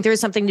do think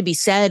there's something to be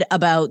said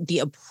about the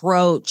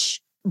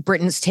approach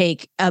Britons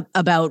take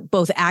about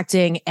both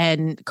acting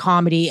and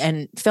comedy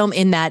and film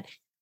in that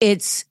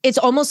it's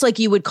almost like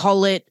you would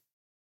call it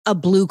a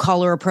blue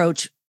collar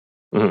approach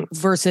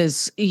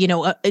versus,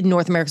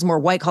 North America's more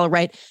white collar,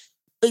 right?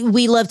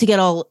 We love to get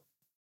all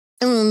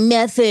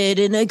method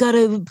and I got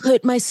to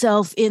put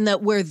myself in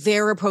that where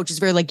their approach is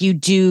very like you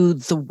do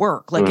the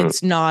work, like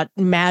it's not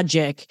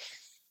magic.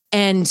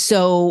 And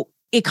so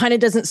it kind of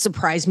doesn't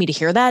surprise me to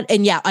hear that.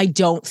 And I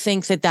don't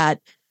think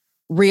that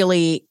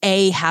really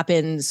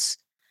happens.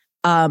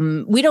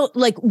 We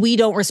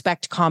don't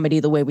respect comedy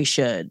the way we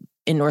should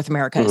in North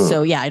America.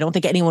 So I don't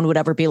think anyone would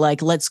ever be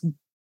like, let's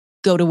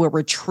go to a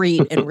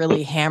retreat and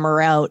really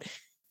hammer out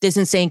this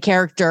insane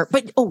character.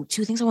 But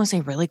two things I want to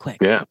say really quick.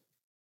 Yeah.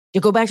 to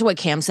go back to what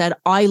Cam said,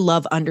 I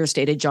love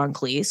understated John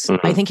Cleese.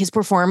 Mm-hmm. I think his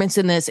performance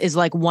in this is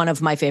like one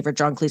of my favorite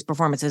John Cleese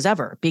performances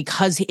ever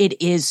because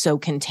it is so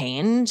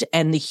contained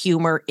and the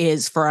humor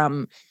is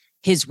from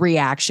his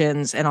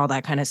reactions and all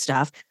that kind of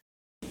stuff.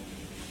 I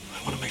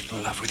want to make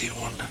love with you,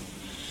 Wanda.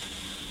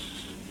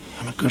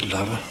 I'm a good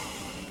lover.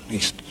 At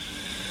least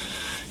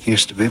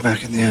used to be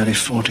back in the early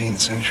 14th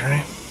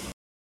century.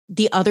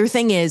 The other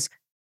thing is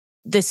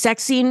the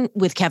sex scene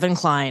with Kevin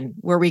Kline,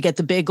 where we get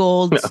the big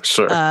old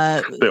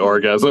the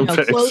orgasm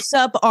face. Close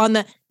up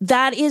on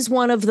that is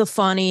one of the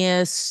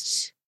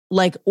funniest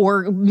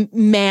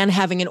man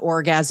having an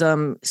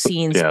orgasm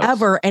scenes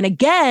ever. And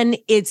again,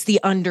 it's the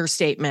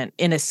understatement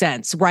in a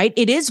sense, right?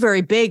 It is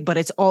very big, but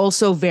it's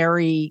also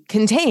very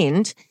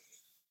contained.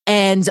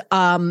 And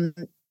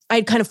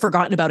I'd kind of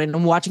forgotten about it.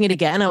 And watching it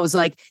again, I was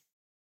like,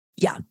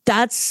 yeah,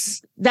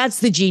 that's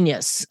the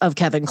genius of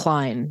Kevin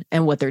Kline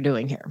and what they're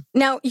doing here.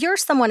 Now, you're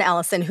someone,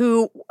 Allison,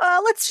 who,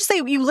 let's just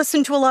say you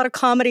listen to a lot of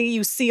comedy,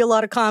 you see a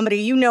lot of comedy,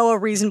 you know a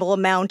reasonable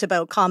amount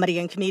about comedy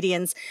and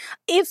comedians.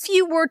 If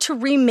you were to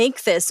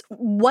remake this,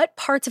 what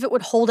parts of it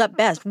would hold up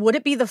best? Would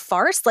it be the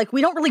farce? Like,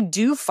 we don't really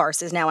do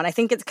farces now, and I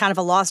think it's kind of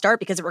a lost art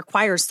because it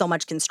requires so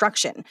much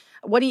construction.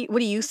 What do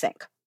you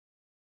think?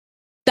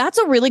 That's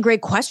a really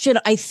great question.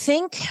 I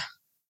think...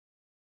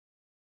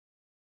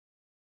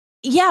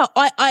 Yeah,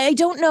 I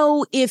don't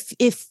know if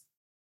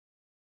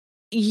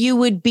you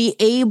would be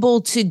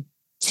able to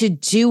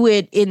do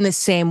it in the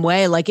same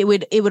way. Like it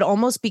would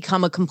almost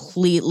become a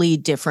completely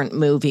different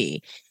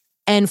movie.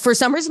 And for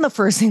some reason, the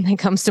first thing that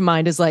comes to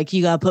mind is like,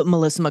 you got to put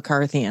Melissa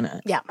McCarthy in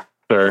it. Yeah,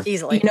 sure.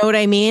 Easily. You know what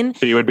I mean?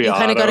 She would be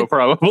Otto,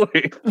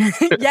 probably.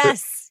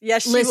 Yes,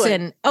 she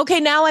Listen, would.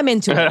 Okay, now I'm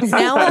into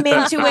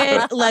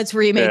it. Let's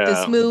remake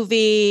this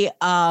movie.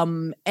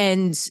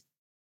 And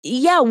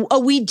yeah,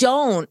 we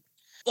don't.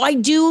 I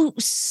do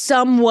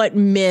somewhat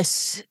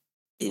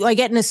I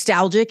get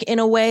nostalgic in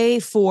a way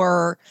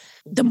for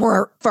the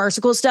more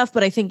farcical stuff,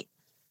 but I think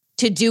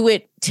to do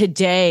it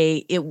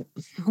today, it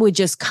would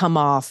just come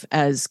off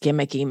as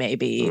gimmicky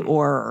maybe,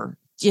 or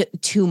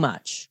too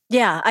much.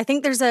 Yeah, I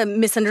think there's a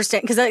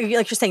misunderstanding because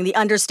like you're saying, the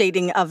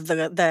understating of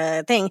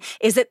the thing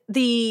is that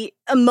the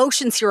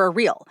emotions here are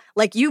real.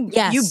 Like you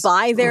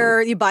buy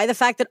the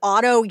fact that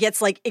Otto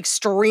gets like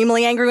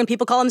extremely angry when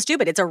people call him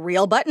stupid. It's a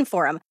real button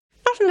for him.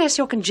 Not unless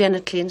you're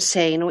congenitally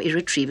insane or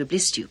irretrievably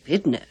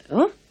stupid,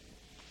 no.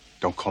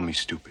 Don't call me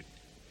stupid.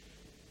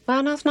 Why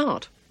on earth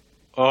not?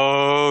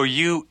 Oh,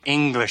 you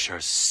English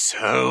are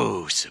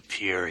so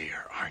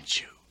superior,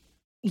 aren't you?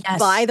 Yes.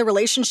 By the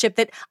relationship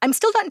that I'm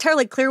still not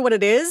entirely clear what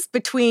it is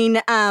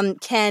between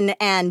Ken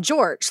and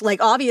George.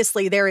 Like,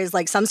 obviously, there is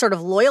like some sort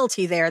of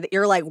loyalty there that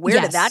you're like,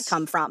 where did that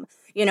come from?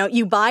 You know,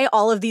 you buy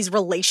all of these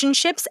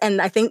relationships,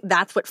 and I think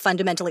that's what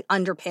fundamentally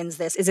underpins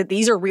this, is that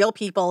these are real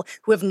people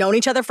who have known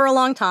each other for a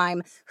long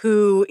time,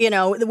 who, you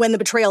know, when the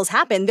betrayals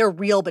happen, they're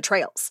real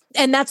betrayals.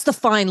 And that's the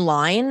fine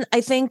line,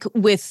 I think,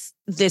 with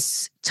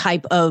this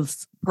type of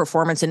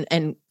performance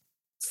and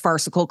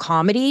farcical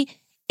comedy,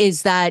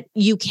 is that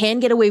you can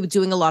get away with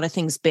doing a lot of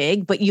things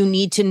big, but you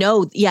need to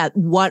know,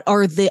 what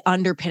are the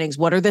underpinnings?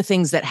 What are the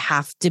things that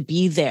have to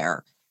be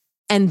there?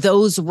 And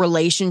those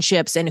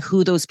relationships and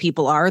who those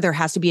people are, there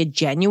has to be a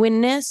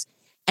genuineness.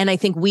 And I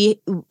think we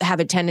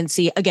have a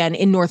tendency, again,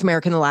 in North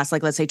America in the last,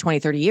 like, let's say 20,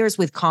 30 years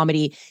with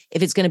comedy,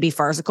 if it's going to be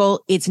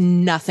farcical, it's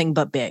nothing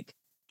but big.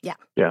 Yeah.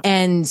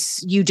 And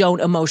you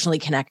don't emotionally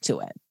connect to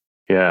it.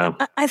 Yeah.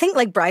 I think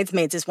like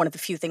Bridesmaids is one of the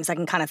few things I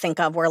can kind of think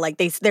of where like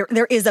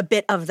there is a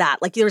bit of that.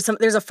 Like there's some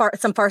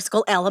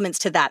farcical elements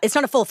to that. It's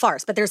not a full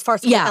farce, but there's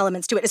farcical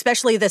elements to it,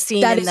 especially the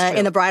scene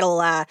in the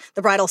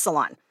bridal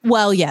salon.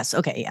 Well, yes.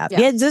 Okay.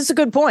 Yeah. That's a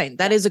good point.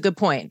 That is a good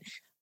point.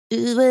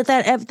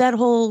 That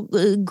whole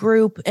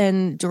group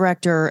and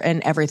director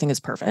and everything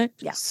is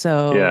perfect. Yeah.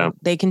 So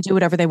they can do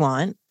whatever they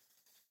want.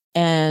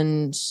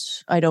 And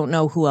I don't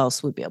know who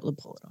else would be able to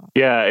pull it off.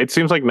 Yeah, it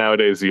seems like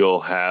nowadays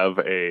you'll have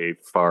a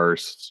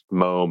farce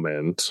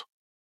moment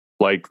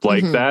like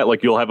that.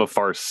 Like you'll have a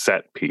farce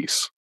set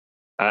piece.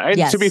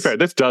 And to be fair,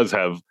 this does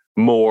have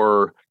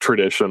more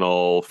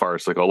traditional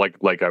farcical.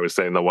 Like I was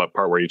saying, the what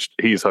part where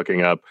he's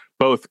hooking up.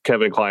 Both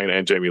Kevin Kline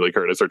and Jamie Lee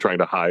Curtis are trying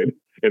to hide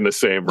in the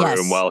same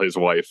room while his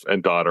wife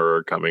and daughter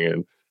are coming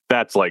in.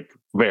 That's like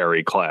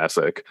very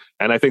classic.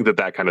 And I think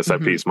that kind of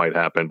set piece might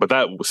happen, but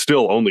that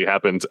still only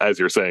happens, as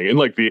you're saying, in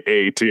like the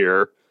A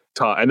tier.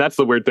 And that's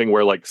the weird thing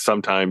where like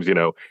sometimes, you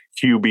know,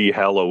 QB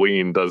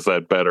Halloween does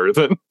that better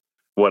than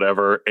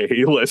whatever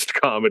A-list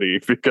comedy,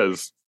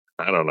 because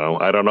I don't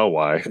know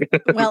why.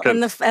 Well,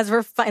 as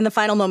we're in the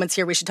final moments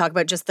here, we should talk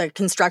about just the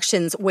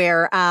constructions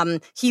where John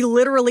Cleese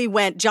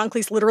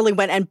literally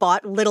went and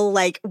bought little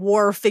like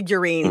war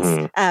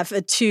figurines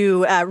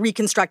to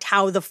reconstruct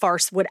how the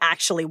farce would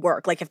actually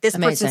work. Like if this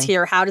person's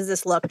here, how does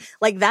this look?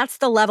 Like that's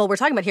the level we're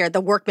talking about here,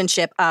 the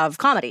workmanship of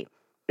comedy.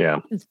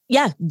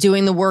 Yeah,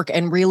 doing the work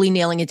and really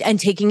nailing it and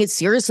taking it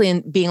seriously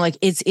and being like,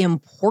 it's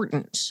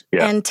important.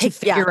 And to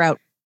figure out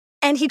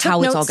And he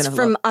took notes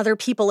from other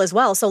people as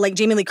well. So like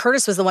Jamie Lee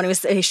Curtis was the one who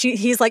was,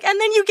 he's like, and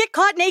then you get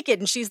caught naked.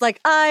 And she's like,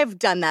 I've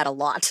done that a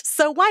lot.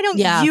 So why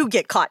don't you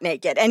get caught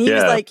naked? And he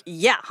was like,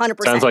 yeah,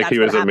 100%. Sounds like he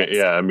was,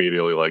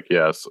 immediately like,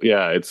 yes.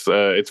 Yeah, it's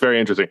very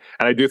interesting.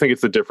 And I do think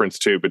it's the difference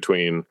too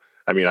between,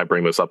 I mean, I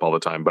bring this up all the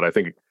time, but I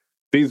think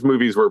these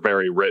movies were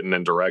very written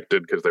and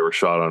directed because they were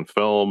shot on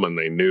film and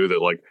they knew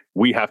that like,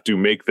 we have to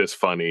make this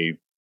funny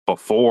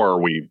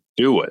before we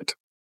do it.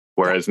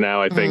 Whereas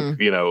now I think,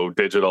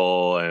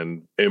 digital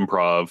and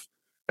improv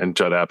and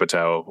Judd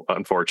Apatow,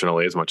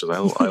 unfortunately, as much as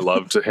I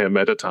loved him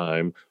at a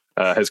time,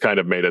 has kind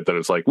of made it that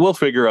it's like, we'll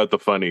figure out the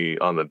funny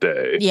on the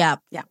day. Yeah.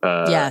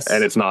 Yes.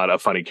 And it's not a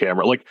funny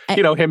camera. Like,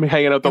 him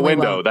hanging out the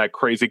window, that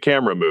crazy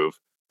camera move.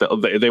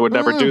 They would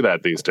never do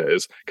that these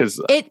days. Because,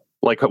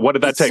 what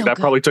did that take? That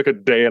probably took a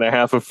day and a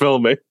half of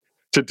filming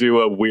to do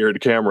a weird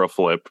camera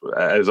flip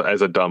as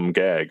a dumb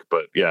gag.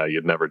 But yeah,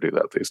 you'd never do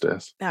that these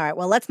days. All right,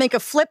 well, let's make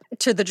a flip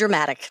to the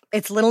dramatic.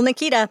 It's Little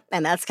Nikita,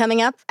 and that's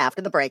coming up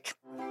after the break.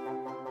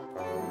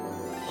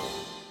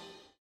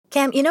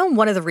 Cam,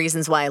 one of the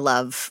reasons why I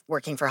love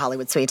working for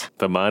Hollywood Suite?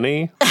 The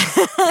money?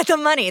 The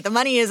money. The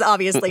money is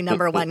obviously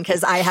number one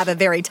because I have a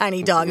very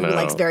tiny dog who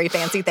likes very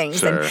fancy things.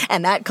 Sure.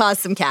 And that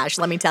costs some cash,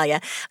 let me tell you.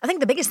 I think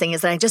the biggest thing is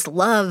that I just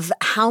love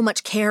how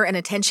much care and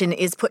attention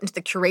is put into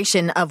the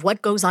curation of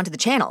what goes onto the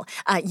channel.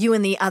 You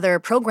and the other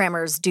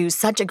programmers do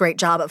such a great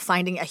job of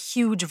finding a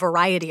huge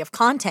variety of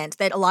content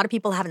that a lot of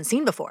people haven't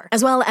seen before,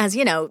 as well as,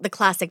 the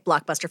classic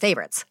blockbuster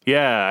favorites.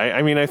 Yeah,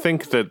 I mean, I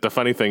think that the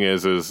funny thing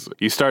is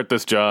you start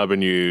this job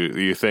and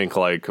you think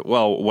like,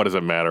 well, what does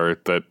it matter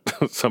that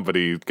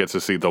somebody gets to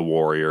see The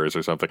Warriors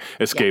or something,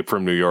 Escape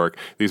from New York,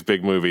 these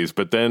big movies.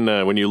 But then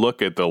when you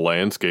look at the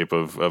landscape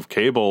of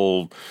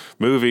cable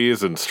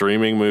movies and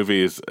streaming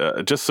movies,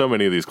 just so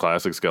many of these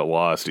classics get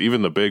lost,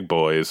 even the big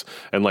boys.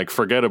 And like,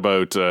 forget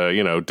about,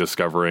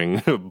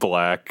 discovering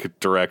black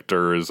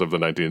directors of the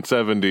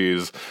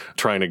 1970s,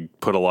 trying to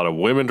put a lot of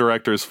women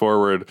directors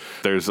forward.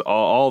 There's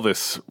all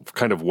this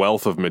kind of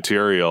wealth of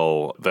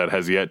material that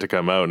has yet to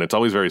come out. And it's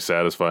always very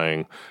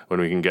satisfying when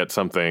we can get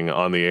something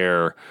on the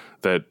air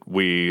that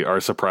we are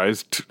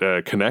surprised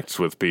connects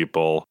with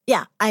people.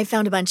 Yeah, I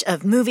found a bunch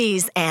of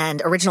movies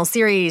and original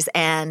series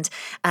and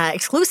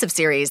exclusive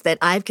series that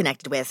I've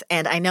connected with,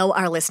 and I know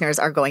our listeners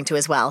are going to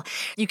as well.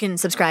 You can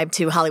subscribe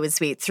to Hollywood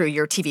Suite through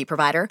your TV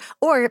provider,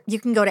 or you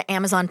can go to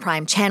Amazon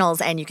Prime Channels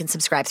and you can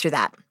subscribe through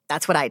that.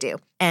 That's what I do.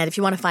 And if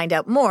you want to find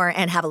out more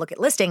and have a look at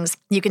listings,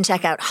 you can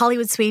check out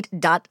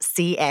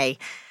hollywoodsuite.ca.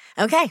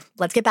 Okay,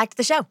 let's get back to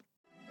the show.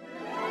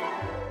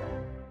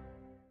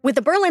 With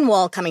the Berlin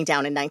Wall coming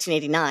down in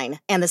 1989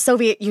 and the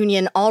Soviet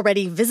Union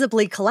already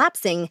visibly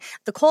collapsing,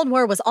 the Cold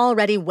War was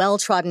already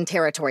well-trodden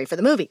territory for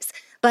the movies.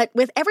 But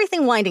with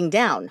everything winding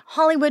down,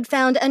 Hollywood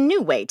found a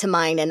new way to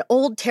mine an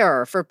old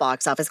terror for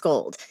box office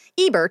gold.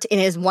 Ebert, in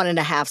his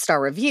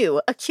 1.5-star review,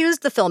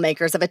 accused the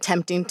filmmakers of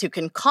attempting to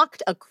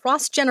concoct a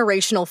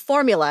cross-generational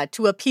formula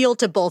to appeal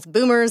to both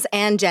boomers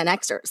and Gen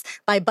Xers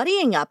by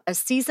buddying up a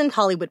seasoned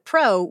Hollywood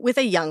pro with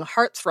a young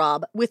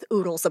heartthrob with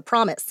oodles of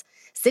promise.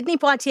 Sidney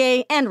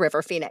Poitier and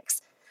River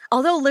Phoenix.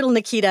 Although Little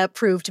Nikita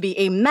proved to be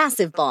a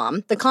massive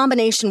bomb, the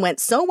combination went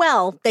so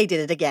well, they did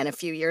it again a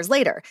few years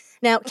later.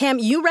 Now, Cam,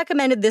 you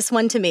recommended this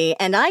one to me,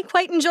 and I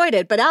quite enjoyed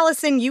it, but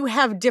Allison, you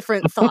have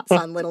different thoughts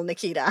on Little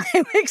Nikita.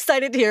 I'm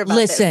excited to hear about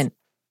this. Listen,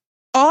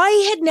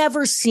 I had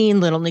never seen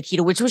Little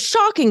Nikita, which was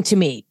shocking to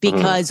me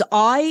because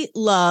I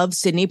love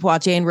Sidney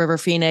Poitier and River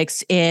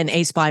Phoenix in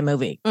a spy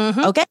movie.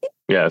 Okay?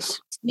 Yes.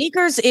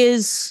 Sneakers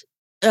is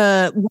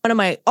one of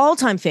my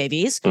all-time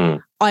favies.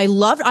 I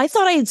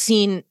thought I had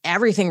seen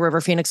everything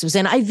River Phoenix was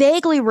in. I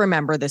vaguely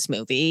remember this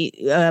movie,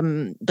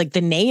 like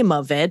the name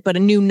of it, but I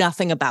knew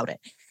nothing about it.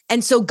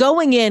 And so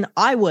going in,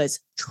 I was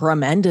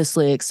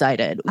tremendously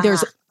excited.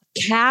 There's a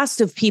cast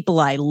of people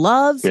I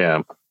love.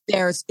 Yeah.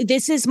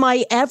 This is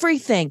my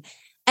everything.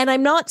 And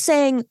I'm not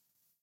saying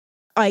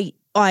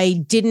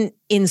I didn't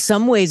in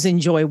some ways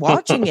enjoy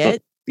watching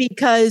it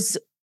because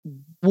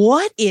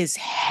what is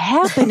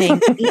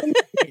happening in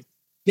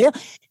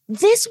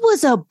this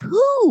was a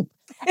poop.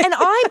 And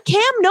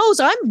Cam knows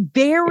I'm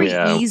very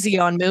easy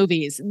on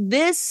movies.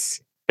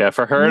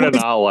 For her to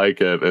not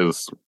like it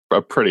is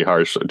a pretty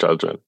harsh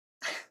judgment.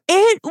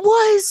 It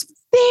was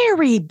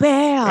very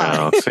bad.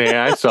 Oh, see,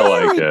 I still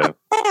like it.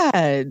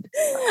 Bad.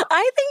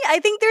 I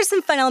think there's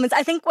some fun elements.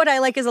 I think what I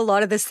like is a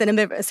lot of the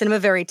cinema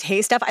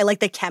verite stuff. I like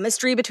the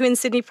chemistry between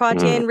Sidney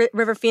Poitier and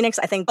River Phoenix.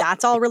 I think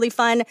that's all really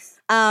fun.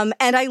 And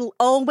I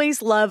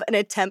always love an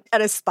attempt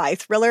at a spy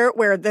thriller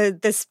where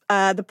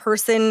the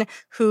person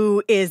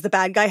who is the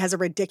bad guy has a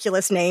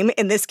ridiculous name.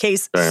 In this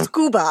case,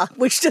 Scuba,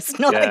 which does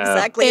not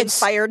exactly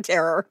inspire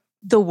terror.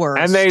 The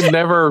worst. And they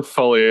never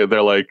fully,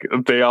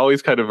 they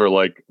always kind of are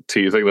like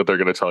teasing that they're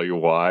going to tell you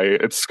why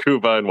it's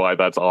scuba and why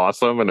that's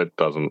awesome. And it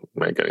doesn't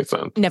make any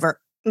sense. Never.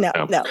 No.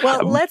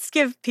 Well, let's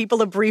give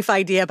people a brief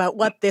idea about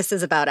what this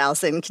is about,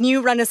 Allison. Can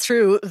you run us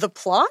through the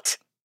plot?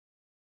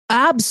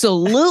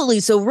 Absolutely.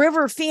 So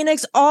River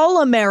Phoenix,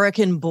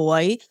 all-American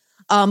boy.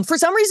 For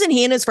some reason,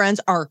 he and his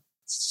friends are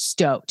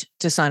stoked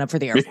to sign up for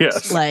the Air Force.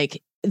 Yes.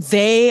 Like,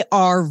 they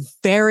are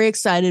very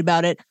excited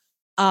about it.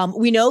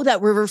 We know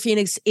that River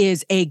Phoenix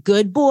is a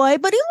good boy,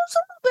 but he lives a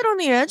little bit on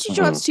the edge. He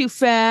drives too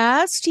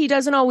fast. He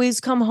doesn't always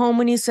come home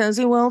when he says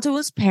he will to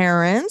his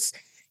parents.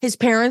 His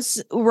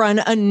parents run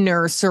a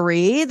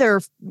nursery.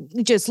 They're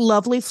just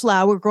lovely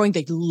flower growing.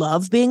 They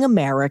love being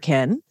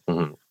American.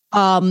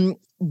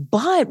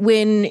 But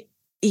when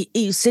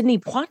Sidney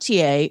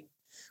Poitier,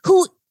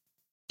 who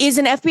is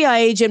an FBI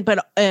agent,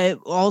 but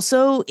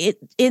also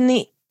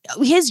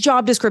his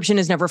job description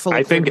is never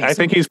fully clear. I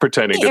think he's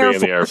pretending to be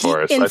in the Air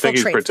Force. I think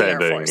he's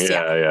pretending.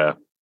 Yeah.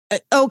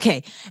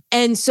 Okay.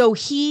 And so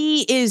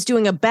he is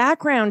doing a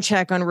background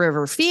check on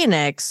River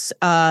Phoenix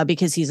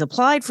because he's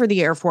applied for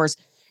the Air Force.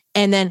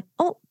 And then,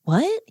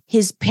 what?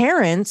 His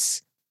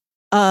parents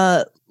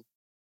have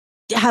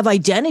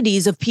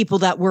identities of people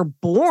that were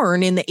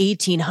born in the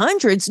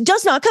 1800s.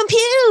 Does not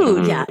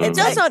compute. Yeah, it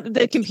does not.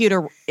 The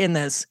computer in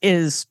this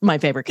is my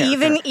favorite character.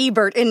 Even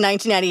Ebert in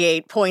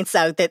 1998 points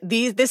out that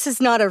this is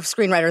not a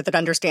screenwriter that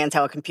understands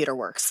how a computer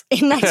works.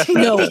 In 1998.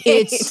 No,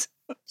 it's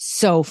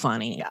so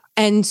funny. Yeah.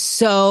 And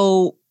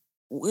so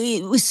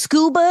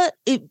Scuba,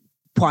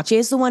 Poitier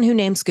is the one who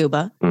named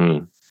Scuba.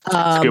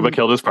 Scuba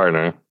killed his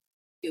partner.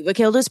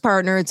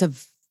 It's a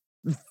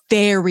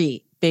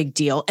very big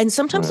deal. And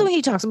sometimes when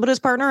he talks about his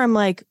partner, I'm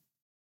like,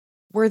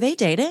 were they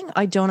dating?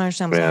 I don't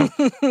understand what's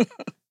going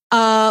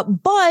on.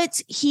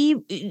 But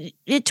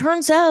it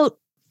turns out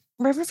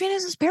River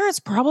Phoenix's parents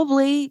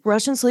probably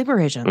Russian sleeper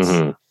agents.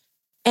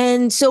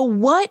 And so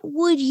what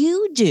would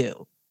you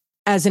do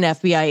as an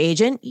FBI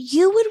agent?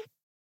 You would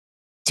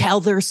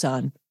tell their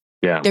son,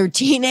 their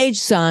teenage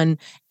son,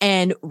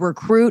 and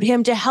recruit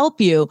him to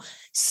help you.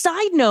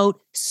 Side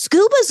note,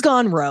 Scuba's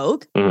gone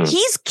rogue.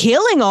 He's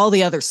killing all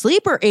the other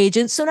sleeper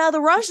agents. So now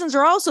the Russians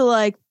are also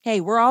like, hey,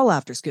 we're all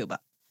after Scuba.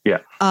 Yeah.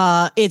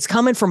 It's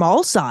coming from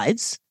all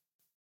sides.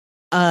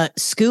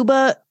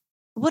 Scuba,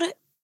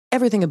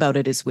 everything about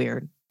it is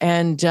weird.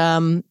 And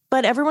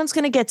but everyone's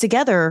going to get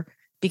together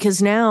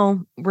because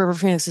now River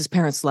Phoenix's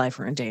parents' life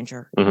are in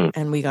danger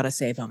and we got to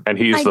save them. And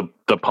he's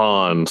the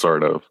pawn,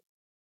 sort of.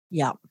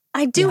 Yeah.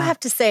 I do have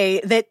to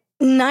say that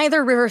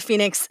neither River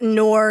Phoenix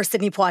nor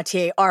Sidney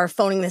Poitier are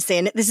phoning this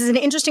in. This is an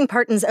interesting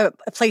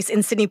place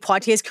in Sidney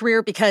Poitier's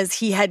career because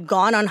he had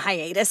gone on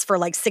hiatus for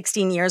like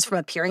 16 years from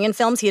appearing in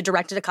films. He had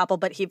directed a couple,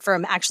 but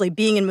from actually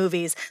being in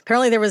movies,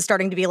 apparently there was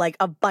starting to be like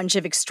a bunch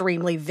of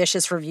extremely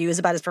vicious reviews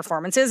about his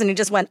performances. And he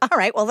just went, all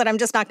right, well then I'm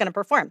just not going to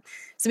perform.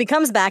 So he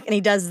comes back and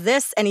he does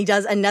this and he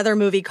does another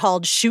movie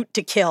called Shoot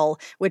to Kill,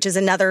 which is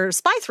another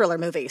spy thriller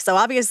movie. So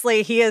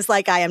obviously he is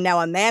like, I am now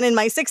a man in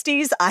my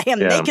 60s. I am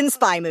making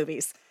spy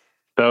movies.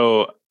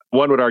 Though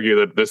one would argue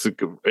that this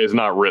is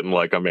not written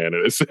like a man.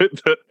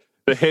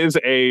 His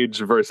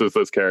age versus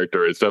this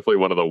character is definitely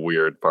one of the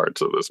weird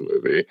parts of this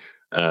movie.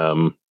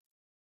 And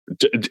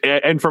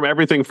from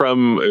everything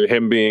from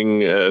him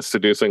being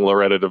seducing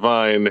Loretta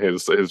Devine,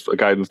 his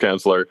guidance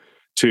counselor,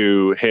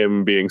 to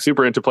him being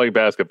super into playing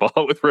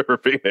basketball with River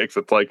Phoenix,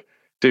 it's like,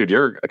 dude,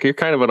 you're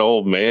kind of an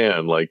old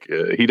man. Like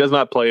he does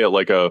not play it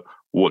like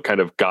what kind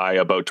of guy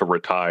about to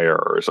retire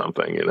or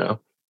something, you know?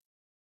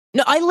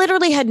 No, I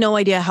literally had no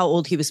idea how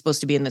old he was supposed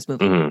to be in this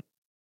movie.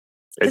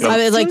 It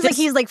seems like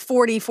he's like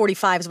 40,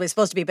 45 is what he's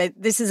supposed to be, but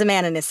this is a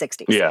man in his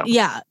 60s.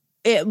 Yeah.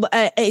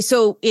 Yeah.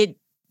 So it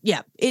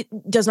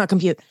does not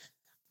compute.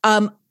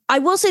 I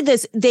will say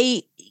this.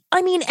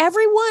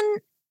 Everyone,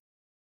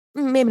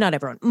 maybe not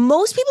everyone,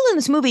 most people in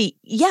this movie,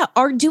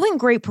 are doing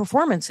great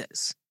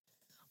performances.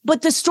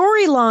 But the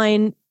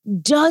storyline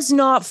does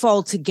not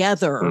fall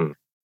together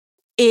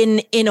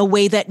in a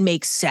way that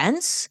makes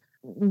sense.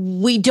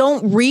 We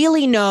don't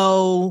really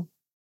know.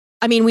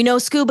 I mean, we know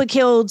Scuba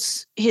killed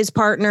his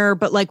partner,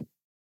 but like,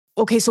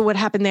 okay, so what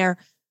happened there?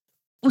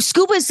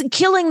 Scuba's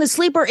killing the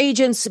sleeper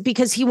agents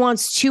because he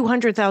wants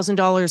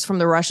 $200,000 from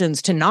the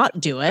Russians to not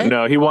do it.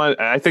 No,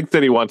 I think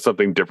that he wants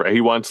something different.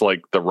 He wants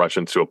like the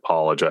Russians to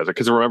apologize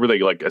because remember they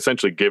like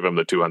essentially give him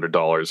the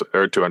 $200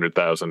 or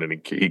 $200,000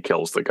 and he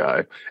kills the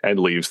guy and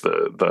leaves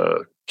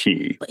the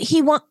key.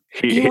 He wants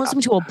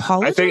him to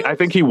apologize. I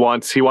think he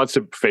wants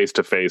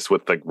to face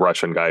with the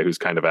Russian guy who's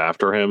kind of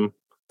after him,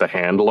 the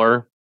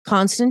handler,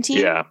 Constantine.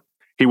 Yeah,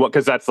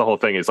 because that's the whole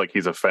thing. Is like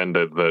he's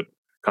offended that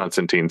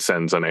Constantine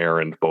sends an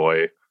errand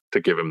boy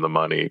to give him the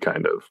money,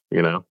 kind of,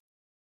 you know,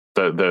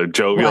 the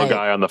jovial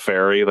guy on the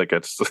ferry that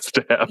gets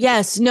stabbed.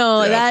 Yes,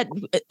 no,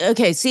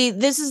 okay. See,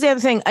 this is the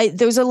other thing.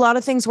 There's a lot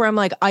of things where I'm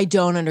like, I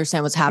don't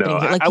understand what's happening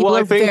here. Like people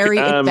are very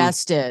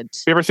invested.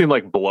 You ever seen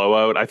like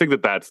Blowout? I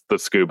think that's the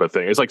Scuba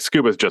thing. It's like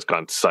Scuba's just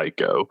gone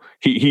psycho.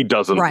 He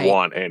doesn't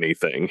want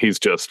anything. He's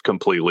just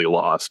completely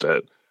lost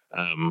it.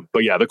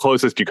 But yeah, the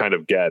closest you kind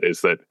of get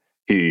is that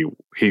he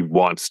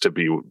wants to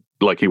be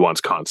like he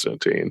wants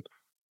Constantine.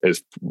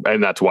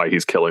 And that's why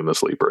he's killing the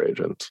sleeper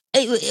agents.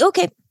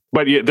 Okay.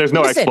 But there's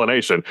no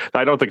explanation.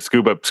 I don't think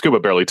Scuba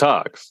barely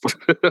talks.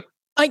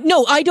 I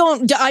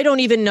don't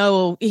even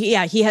know.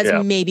 Yeah, he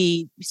has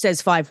maybe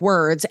says 5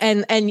 words.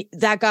 And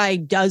that guy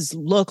does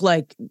look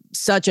like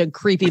such a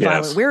creepy,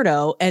 violent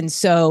weirdo. And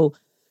so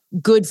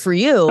good for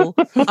you.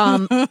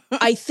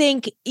 I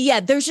think,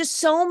 there's just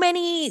so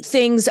many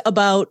things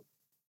about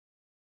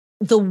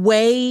the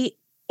way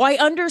I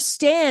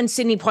understand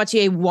Sidney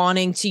Poitier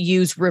wanting to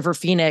use River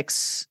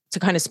Phoenix to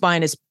kind of spy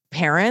on his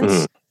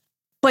parents,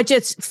 but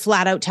just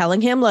flat out telling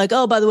him like,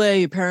 oh, by the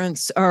way, your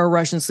parents are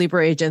Russian sleeper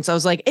agents. I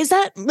was like, is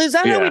that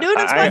how we do it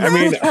in spy? I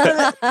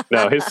mean,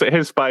 no,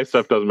 his spy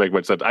stuff doesn't make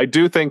much sense. I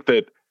do think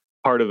that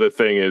part of the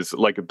thing is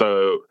like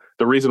the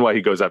reason why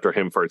he goes after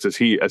him first is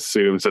he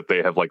assumes that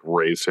they have like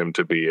raised him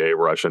to be a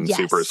Russian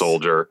super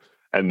soldier.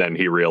 And then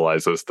he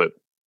realizes that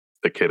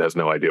the kid has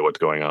no idea what's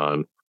going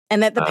on.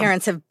 And that the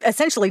parents have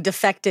essentially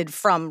defected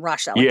from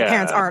Russia. Like the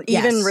parents aren't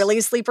even really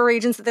sleeper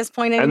agents at this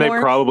point anymore. And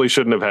they probably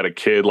shouldn't have had a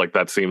kid. Like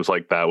that seems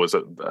like that was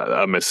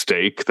a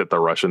mistake that the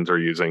Russians are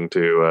using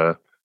to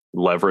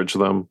leverage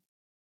them.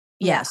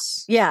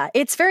 Yes. Yeah.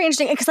 It's very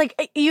interesting because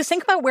like you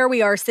think about where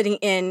we are sitting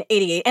in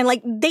 88 and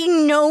like they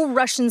know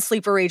Russian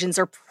sleeper agents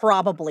are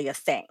probably a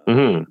thing,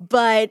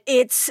 but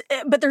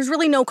there's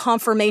really no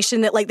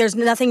confirmation that like there's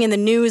nothing in the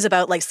news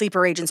about like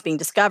sleeper agents being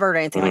discovered or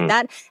anything like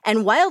that.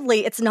 And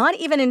wildly, it's not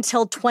even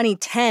until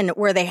 2010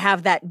 where they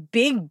have that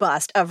big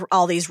bust of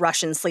all these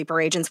Russian sleeper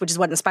agents, which is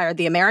what inspired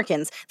the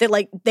Americans, that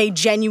like they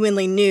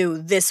genuinely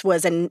knew this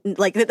was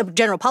like the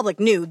general public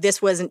knew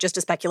this wasn't just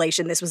a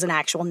speculation. This was an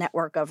actual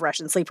network of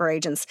Russian sleeper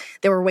agents.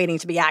 They were waiting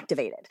to be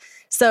activated.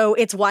 So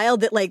it's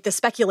wild that like the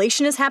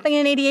speculation is happening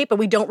in 88, but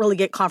we don't really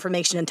get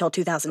confirmation until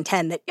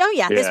 2010 that,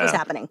 this was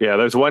happening. Yeah,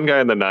 there's one guy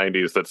in the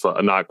 90s that's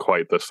not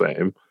quite the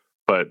same.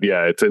 But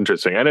yeah, it's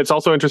interesting. And it's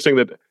also interesting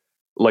that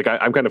like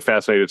I'm kind of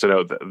fascinated to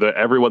know that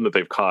everyone that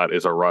they've caught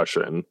is a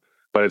Russian.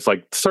 But it's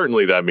like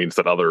certainly that means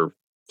that other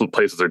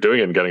places are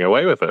doing it and getting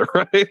away with it,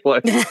 right?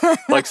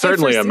 Like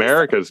certainly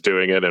America's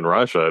doing it in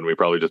Russia and we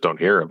probably just don't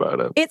hear about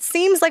it. It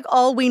seems like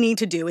all we need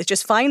to do is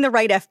just find the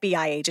right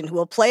FBI agent who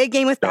will play a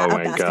game with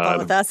basketball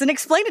with us and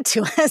explain it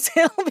to us.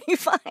 It'll be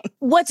fine.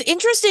 What's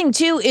interesting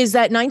too is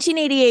that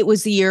 1988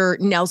 was the year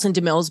Nelson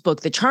DeMille's book,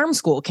 The Charm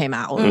School, came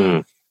out.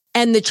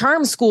 And The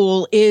Charm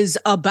School is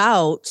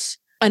about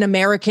an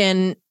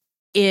American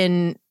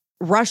in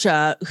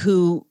Russia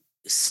who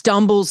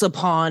stumbles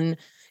upon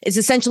it's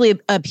essentially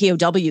a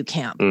POW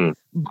camp,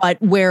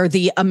 but where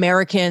the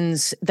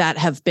Americans that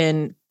have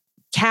been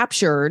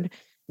captured,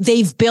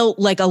 they've built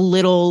like a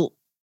little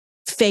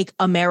fake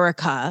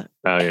America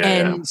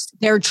and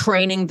they're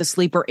training the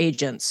sleeper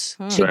agents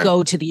to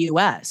go to the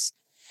US.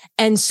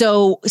 And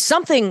so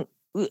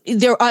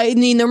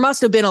there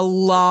must have been a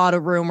lot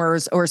of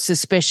rumors or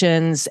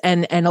suspicions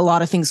and a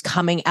lot of things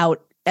coming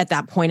out at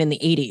that point in the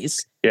 80s.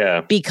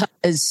 Yeah.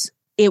 Because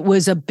it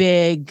was a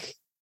big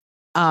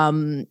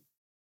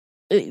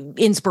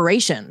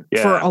inspiration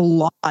for a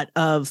lot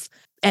of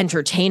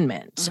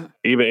entertainment.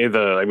 Even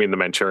the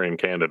Manchurian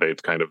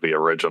Candidate's kind of the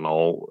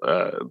original,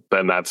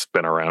 then that's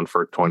been around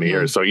for 20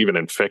 years. So even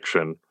in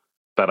fiction,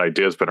 that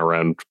idea's been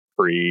around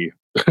pre,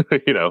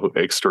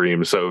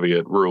 extreme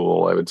Soviet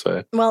rule, I would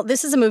say. Well,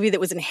 this is a movie that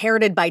was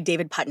inherited by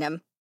David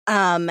Putnam.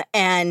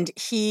 And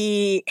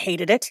he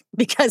hated it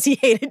because he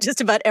hated just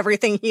about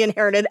everything he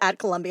inherited at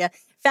Columbia.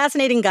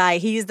 Fascinating guy.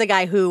 He's the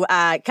guy who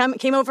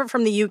came over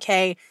from the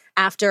UK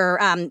after,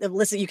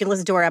 you can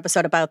listen to our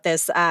episode about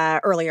this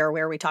earlier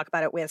where we talk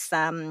about it with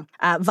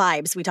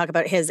Vibes. We talk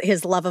about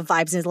his love of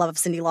Vibes and his love of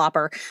Cyndi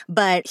Lauper.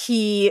 But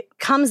he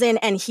comes in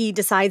and he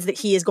decides that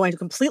he is going to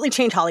completely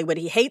change Hollywood.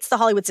 He hates the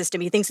Hollywood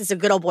system. He thinks it's a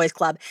good old boys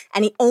club.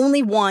 And he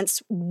only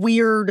wants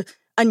weird,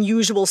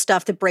 unusual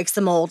stuff that breaks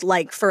the mold,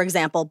 like, for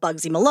example,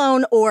 Bugsy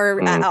Malone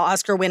or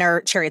Oscar winner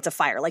Chariots of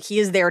Fire. Like, he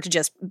is there to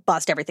just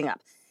bust everything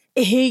up.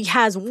 He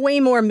has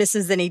way more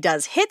misses than he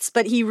does hits,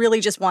 but he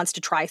really just wants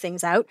to try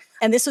things out.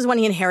 And this was when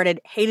he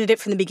inherited, hated it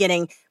from the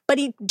beginning, but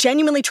he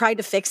genuinely tried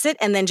to fix it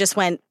and then just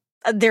went,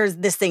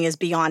 this thing is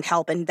beyond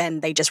help. And then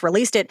they just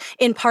released it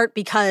in part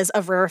because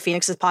of River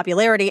Phoenix's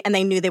popularity. And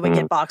they knew they would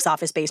get box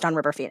office based on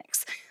River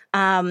Phoenix.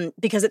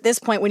 Because at this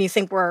point, when you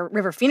think where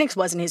River Phoenix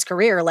was in his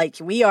career, like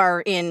we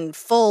are in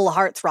full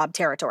heartthrob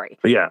territory.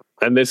 Yeah.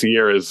 And this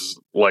year is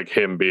like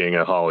him being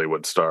a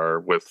Hollywood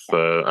star with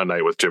A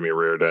Night with Jimmy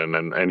Reardon.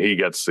 And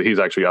he's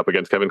actually up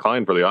against Kevin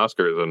Kline for the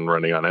Oscars and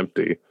running on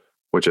empty,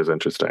 which is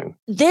interesting.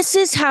 This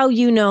is how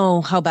you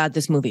know how bad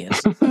this movie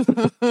is.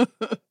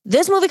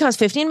 This movie cost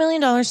 $15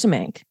 million to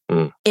make.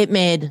 It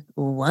made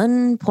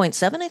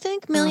 1.7, I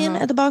think, million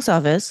at the box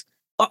office.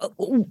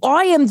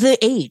 I am the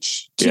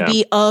age to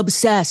be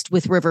obsessed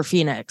with River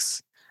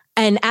Phoenix.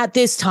 And at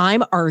this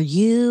time, are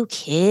you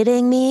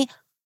kidding me?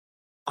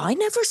 I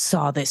never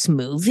saw this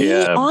movie.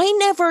 Yeah.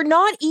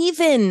 Not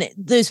even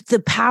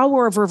the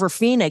power of River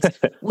Phoenix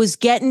was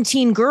getting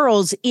teen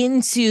girls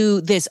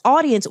into this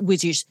audience,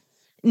 which is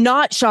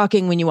not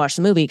shocking when you watch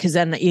the movie, because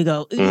then you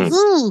go,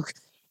 ooh,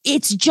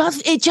 it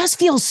just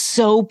feels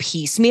so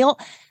piecemeal.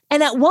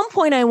 And at one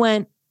point I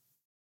went,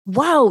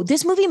 wow,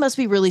 this movie must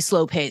be really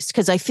slow paced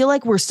because I feel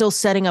like we're still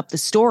setting up the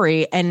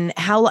story and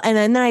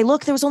then I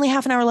look, there was only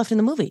half an hour left in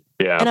the movie.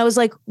 Yeah. And I was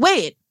like,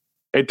 wait,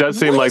 it does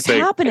seem like they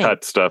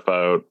cut stuff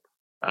out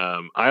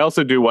I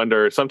also do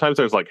wonder, sometimes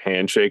there's like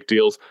handshake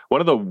deals.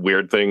 One of the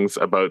weird things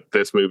about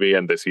this movie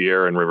and this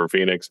year and River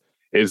Phoenix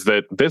is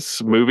that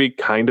this movie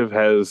kind of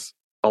has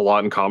a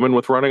lot in common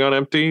with Running on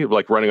Empty.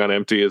 Like Running on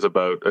Empty is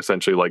about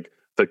essentially like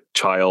the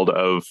child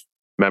of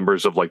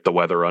members of like the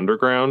Weather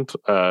Underground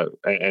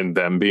and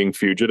them being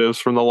fugitives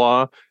from the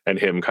law, and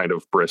him kind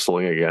of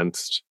bristling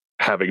against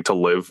having to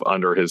live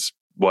under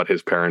what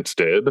his parents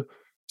did.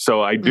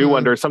 So I do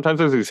wonder, sometimes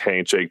there's these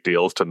handshake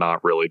deals to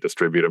not really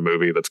distribute a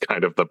movie that's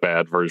kind of the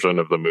bad version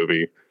of the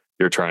movie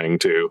you're trying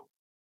to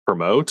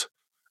promote.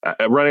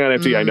 Running on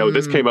Empty, I know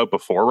this came out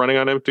before Running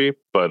on Empty,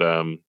 but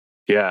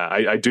yeah,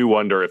 I do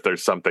wonder if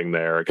there's something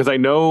there. Because I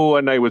know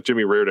A Night with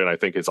Jimmy Reardon, I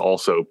think, is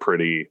also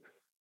pretty,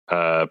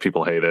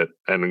 people hate it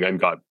and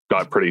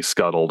got pretty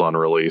scuttled on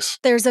release.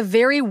 There's a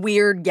very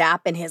weird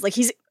gap in his, like,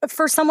 he's,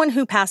 for someone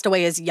who passed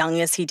away as young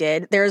as he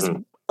did, there's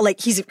like,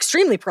 he's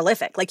extremely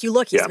prolific. Like, you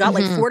look, he's got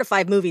like 4 to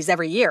 5 movies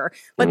every year,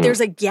 but there's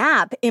a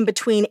gap in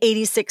between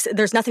 86.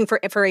 There's nothing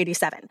for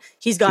 87.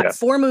 He's got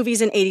 4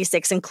 movies in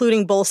 86,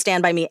 including both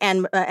Stand By Me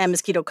and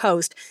Mosquito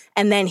Coast.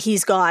 And then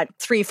he's got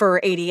 3 for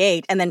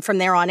 88. And then from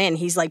there on in,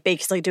 he's like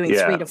basically doing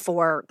 3 to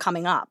 4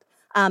 coming up.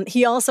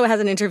 He also has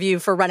an interview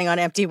for Running on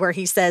Empty where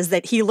he says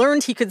that he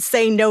learned he could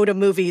say no to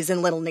movies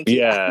in Little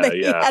Nikita. That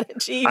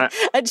he had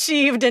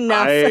achieved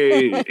enough.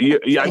 I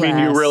mean,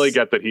 you really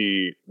get that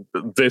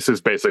this is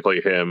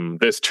basically him,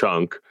 this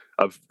chunk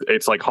of,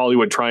 it's like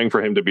Hollywood trying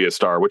for him to be a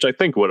star, which I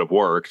think would have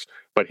worked,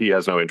 but he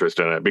has no interest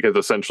in it because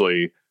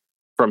essentially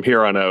from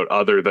here on out,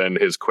 other than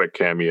his quick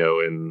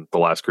cameo in The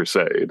Last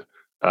Crusade,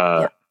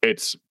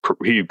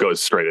 he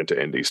goes straight into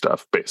indie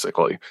stuff,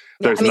 basically.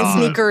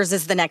 Sneakers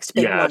is the next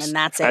big one, and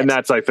that's it. And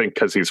that's, I think,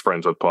 because he's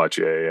friends with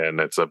Poitier, and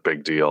it's a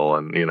big deal,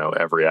 and, you know,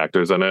 every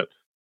actor's in it.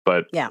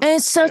 But and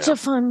it's such a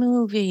fun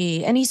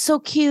movie, and he's so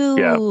cute.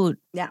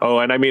 Yeah. Oh,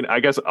 and I mean, I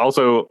guess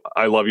also,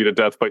 I love you to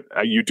death, but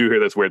you do hear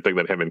this weird thing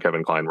that him and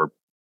Kevin Kline were,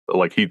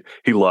 like,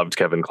 he loved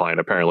Kevin Kline.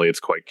 Apparently, it's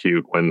quite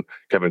cute when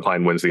Kevin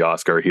Kline wins the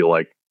Oscar.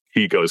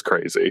 He goes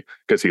crazy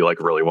because he, like,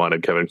 really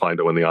wanted Kevin Kline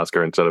to win the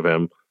Oscar instead of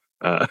him.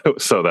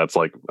 So that's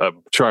like a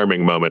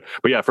charming moment.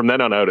 But yeah, from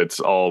then on out,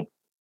 it's all,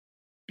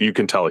 you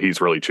can tell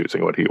he's really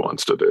choosing what he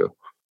wants to do.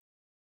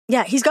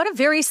 Yeah, he's got a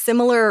very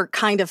similar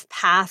kind of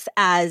path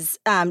as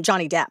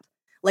Johnny Depp.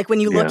 Like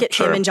when you look at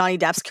him and Johnny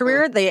Depp's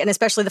career, and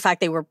especially the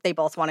fact they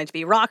both wanted to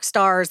be rock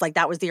stars, like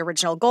that was the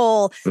original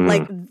goal.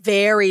 Like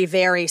very,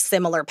 very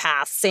similar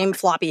paths, same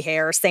floppy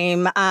hair,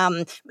 same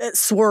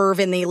swerve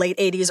in the late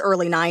 80s,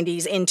 early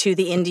 90s into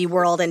the indie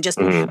world, and just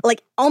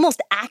like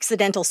almost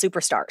accidental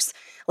superstars.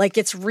 Like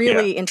it's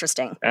really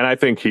interesting. And I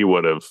think he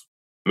might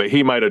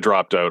have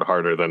dropped out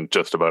harder than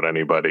just about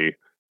anybody.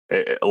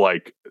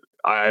 Like,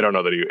 I don't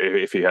know that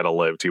if he had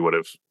lived, he would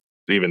have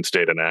even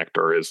stayed an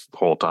actor his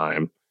whole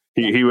time.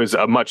 He was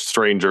a much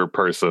stranger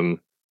person,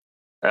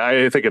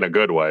 I think, in a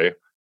good way,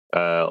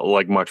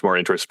 like much more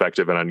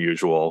introspective and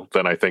unusual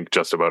than I think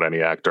just about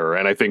any actor.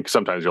 And I think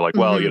sometimes you're like,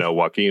 well, you know,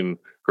 Joaquin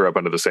grew up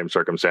under the same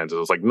circumstances.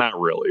 It's like, not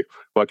really.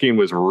 Joaquin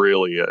was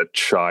really a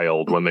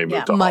child when they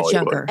moved to much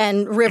Hollywood. Younger.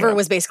 And River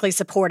was basically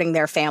supporting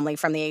their family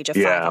from the age of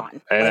 5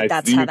 on. And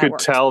like, you could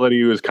tell that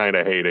he was kind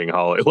of hating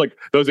Hollywood. Like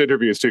those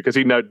interviews too, because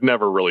he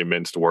never really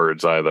minced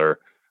words either.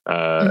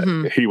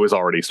 He was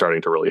already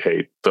starting to really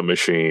hate the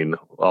machine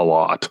a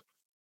lot.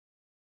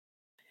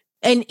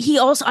 And he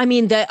also, I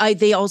mean,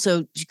 they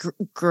also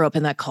grew up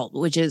in that cult,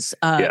 which is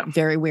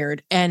very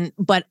weird.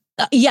 But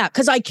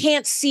because I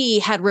can't see,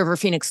 had River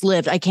Phoenix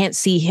lived, I can't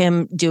see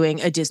him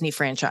doing a Disney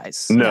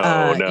franchise.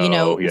 No, you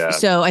know.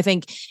 So I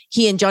think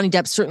he and Johnny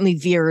Depp certainly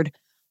veered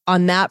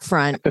on that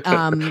front.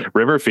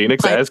 River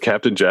Phoenix as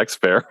Captain Jack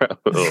Sparrow.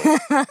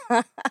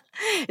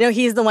 No,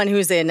 he's the one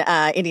who's in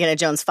Indiana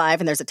Jones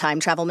 5, and there's a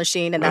time travel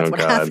machine, and that's what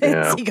happens.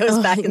 Yeah. He goes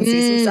back and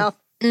sees himself.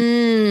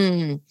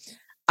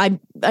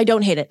 I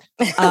don't hate it.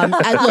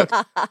 Look,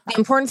 the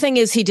important thing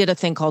is he did a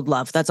thing called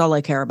love. That's all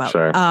I care about.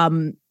 Sure.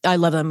 I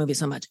love that movie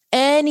so much.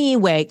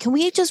 Anyway, can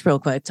we just real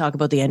quick talk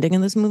about the ending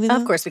in this movie, though?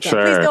 Of course we can.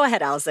 Sure. Please go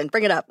ahead, Allison.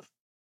 Bring it up.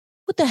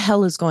 What the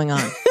hell is going on?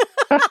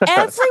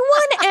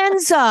 Everyone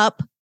ends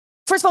up,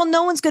 first of all,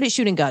 no one's good at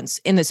shooting guns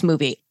in this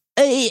movie.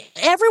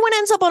 Everyone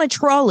ends up on a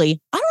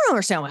trolley. I don't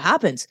understand what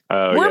happens.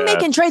 We're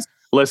making trades.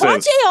 Listen.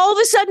 Poitier all of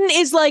a sudden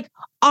is like,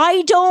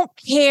 I don't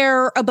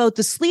care about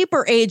the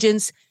sleeper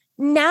agents.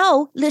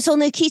 Now, little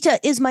Nikita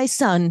is my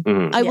son.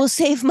 I will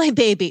save my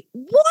baby.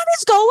 What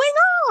is going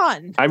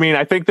on? I mean,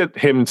 I think that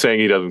him saying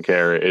he doesn't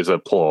care is a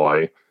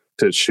ploy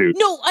to shoot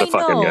the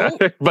fucking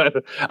guy.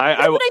 But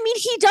I mean,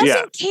 he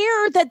doesn't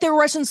care that they're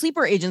Russian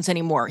sleeper agents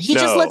anymore. He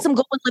just lets them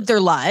go and live their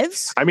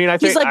lives. I mean,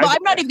 he's like,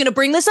 I'm not even going to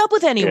bring this up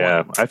with anyone.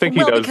 Yeah, I think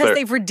he does. Because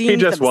they've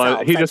redeemed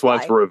themselves. He just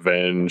wants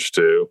revenge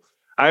too.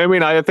 I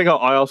mean, I think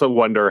I also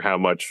wonder how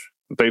much.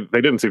 They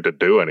didn't seem to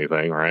do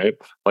anything, right?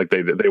 Like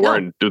they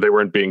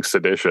weren't being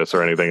seditious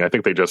or anything. I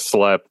think they just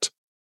slept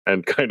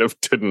and kind of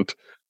didn't.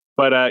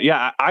 But I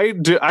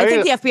do. I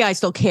think the FBI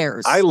still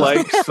cares. I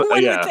like. What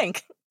do you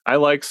think? I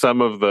like some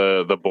of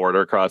the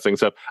border crossing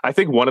stuff. I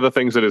think one of the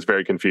things that is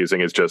very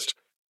confusing is just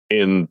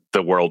in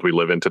the world we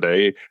live in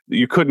today,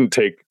 you couldn't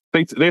take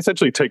they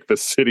essentially take the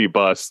city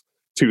bus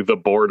to the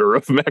border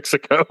of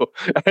Mexico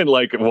and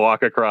like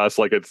walk across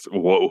like it's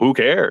who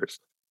cares,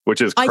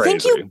 which is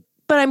crazy.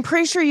 But I'm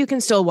pretty sure you can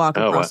still walk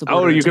across the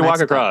border. Oh, you can walk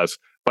Mexico. across,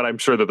 but I'm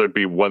sure that there'd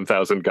be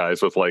 1,000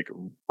 guys with like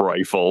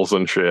rifles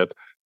and shit.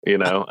 You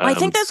know, I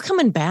think that's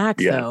coming back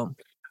though.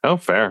 Oh,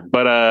 fair,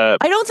 but I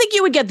don't think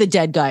you would get the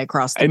dead guy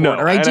across the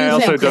border. I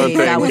also don't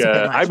think.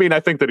 I mean, I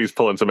think that he's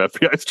pulling some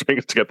FBI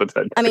strings to get the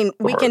dead guy. I mean,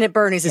 Weekend at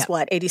Bernie's is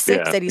what,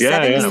 86,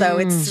 87? So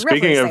it's roughly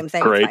Speaking the same of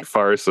thing. great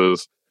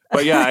farces,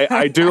 but yeah,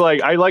 I do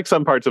I like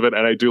some parts of it,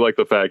 and I do like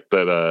the fact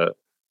that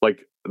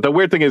like the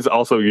weird thing is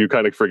also you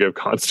kind of forgive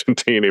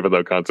Constantine, even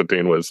though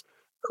Constantine was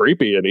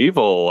creepy and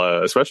evil,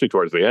 especially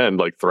towards the end,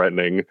 like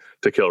threatening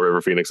to kill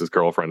River Phoenix's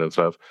girlfriend and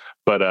stuff.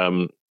 But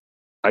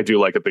I do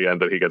like at the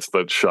end that he gets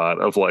the shot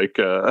of like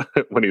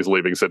when he's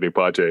leaving Sidney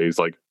Poitier, he's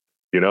like,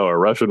 you know, a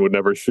Russian would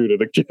never shoot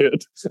at a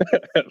kid.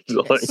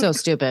 Like, so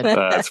stupid.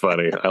 That's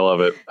funny. I love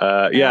it.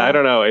 Yeah, I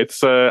don't know.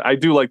 It's I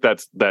do like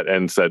that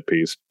end set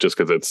piece just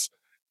because it's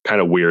kind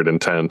of weird and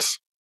tense.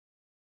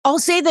 I'll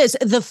say this,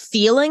 the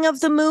feeling of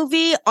the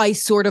movie I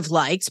sort of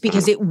liked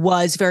because it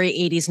was very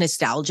 80s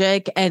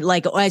nostalgic. And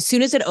like as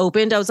soon as it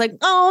opened, I was like,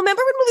 oh,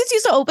 remember when movies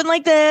used to open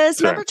like this?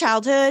 Sure. Remember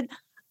childhood?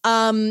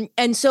 And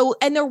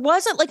there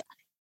wasn't like,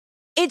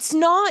 it's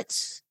not,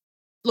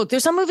 look,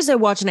 there's some movies I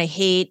watch and I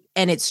hate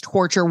and it's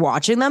torture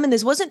watching them. And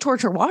this wasn't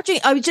torture watching.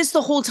 I was just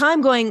the whole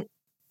time going,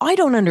 I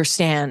don't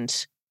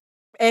understand.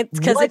 It's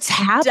because what's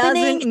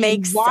happening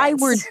make and why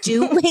sense. we're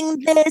doing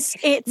this.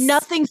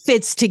 Nothing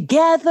fits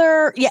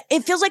together. Yeah,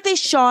 it feels like they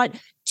shot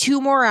 2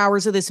 more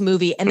hours of this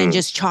movie and then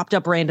just chopped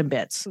up random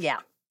bits. Yeah.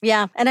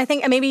 Yeah. And I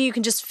think maybe you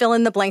can just fill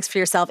in the blanks for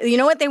yourself. You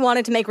know what they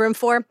wanted to make room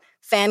for?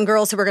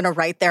 Fangirls who were going to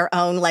write their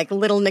own like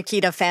little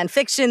Nikita fan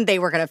fiction. They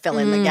were going to fill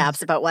in the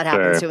gaps about what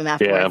happens to him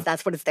afterwards. Yeah.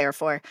 That's what it's there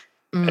for.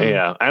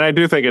 Yeah. And I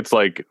do think it's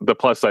like the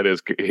plus side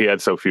is he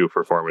had so few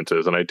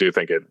performances, and I do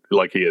think it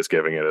like he is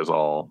giving it his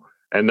all.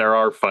 And there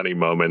are funny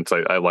moments.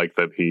 I like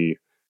that he,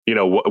 you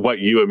know, what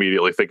you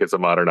immediately think is a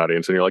modern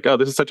audience. And you're like, oh,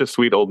 this is such a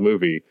sweet old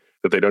movie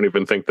that they don't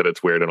even think that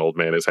it's weird an old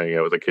man is hanging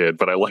out with a kid.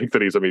 But I like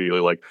that he's immediately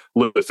like,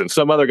 listen,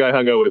 some other guy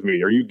hung out with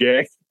me. Are you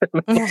gay?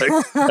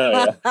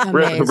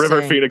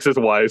 River Phoenix is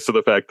wise to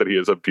the fact that he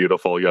is a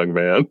beautiful young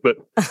man that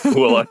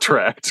will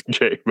attract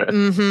gay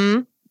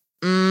men.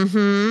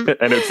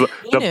 And it's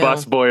the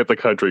bus boy at the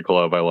country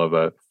club. I love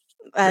that.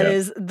 That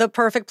is the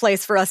perfect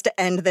place for us to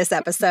end this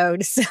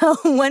episode. So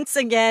once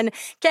again,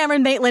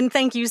 Cameron Maitland,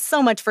 thank you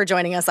so much for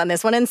joining us on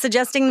this one and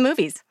suggesting the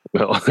movies.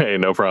 Well, hey,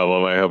 no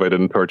problem. I hope I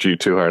didn't torture you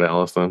too hard,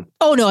 Allison.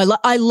 Oh, no,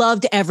 I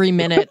loved every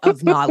minute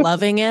of not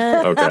loving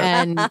it.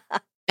 Okay.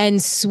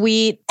 And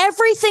sweet.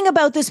 Everything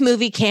about this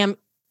movie, Cam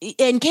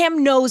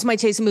knows my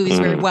taste in movies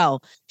very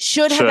well,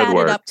 should have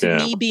added up to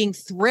me being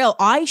thrilled.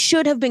 I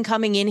should have been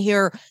coming in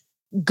here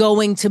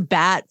going to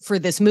bat for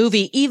this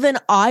movie. Even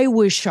I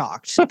was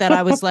shocked that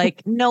I was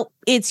like, no,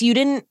 you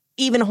didn't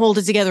even hold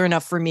it together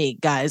enough for me,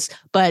 guys,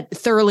 but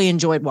thoroughly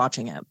enjoyed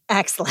watching it.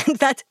 Excellent.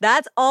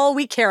 That's all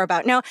we care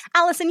about. Now,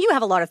 Allison, you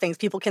have a lot of things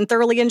people can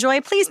thoroughly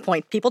enjoy. Please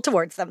point people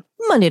towards them.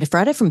 Monday to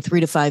Friday from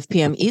 3 to 5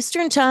 p.m.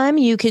 Eastern Time,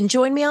 you can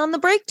join me on The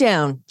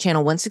Breakdown,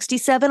 channel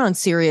 167 on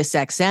Sirius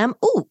XM.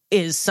 Ooh,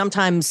 is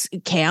sometimes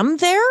Cam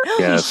there?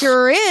 Yes. He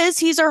sure is.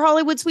 He's our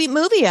Hollywood Sweet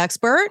movie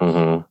expert.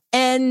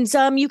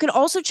 And you can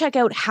also check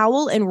out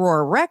Howl and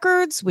Roar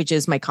Records, which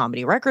is my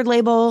comedy record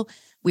label.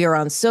 We are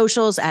on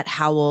socials at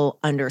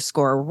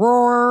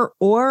howl_roar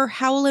or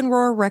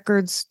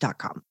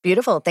howlandroarrecords.com.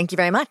 Beautiful. Thank you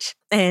very much.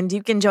 And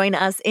you can join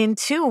us in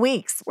 2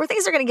 weeks where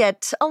things are going to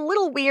get a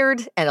little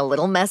weird and a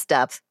little messed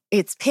up.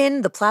 It's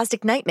Pin, the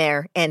Plastic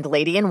Nightmare, and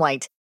Lady in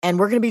White. And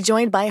we're going to be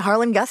joined by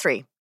Harlan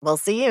Guthrie. We'll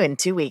see you in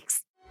 2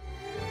 weeks.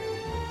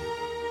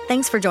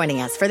 Thanks for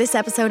joining us for this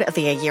episode of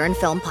the A Year in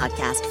Film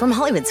podcast from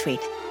Hollywood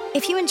Suite.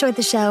 If you enjoyed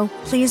the show,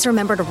 please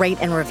remember to rate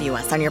and review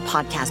us on your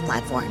podcast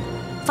platform.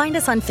 Find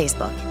us on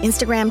Facebook,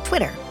 Instagram,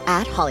 Twitter,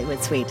 at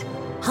Hollywood Suite.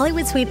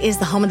 Hollywood Suite is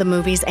the home of the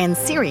movies and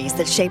series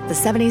that shaped the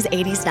 70s,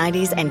 80s,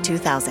 90s, and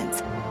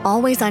 2000s.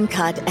 Always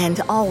uncut and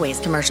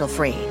always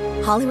commercial-free.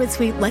 Hollywood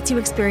Suite lets you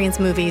experience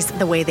movies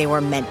the way they were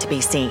meant to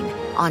be seen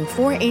on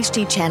 4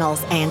 HD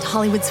channels and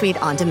Hollywood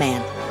Suite On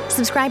Demand.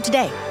 Subscribe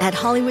today at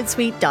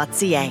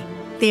hollywoodsuite.ca.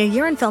 The A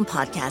Year in Film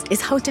podcast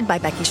is hosted by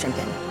Becky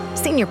Shrimpton.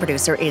 Senior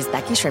producer is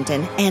Becky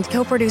Shrimpton, and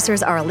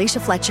co-producers are Alicia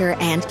Fletcher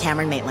and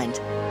Cameron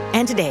Maitland.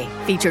 And today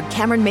featured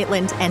Cameron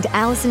Maitland and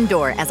Allison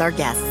Dore as our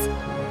guests.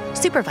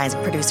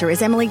 Supervising producer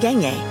is Emily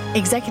Gagne.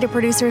 Executive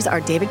producers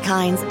are David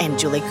Kynes and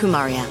Julie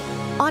Kumaria.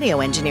 Audio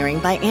engineering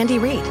by Andy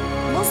Reid.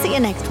 We'll see you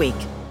next week.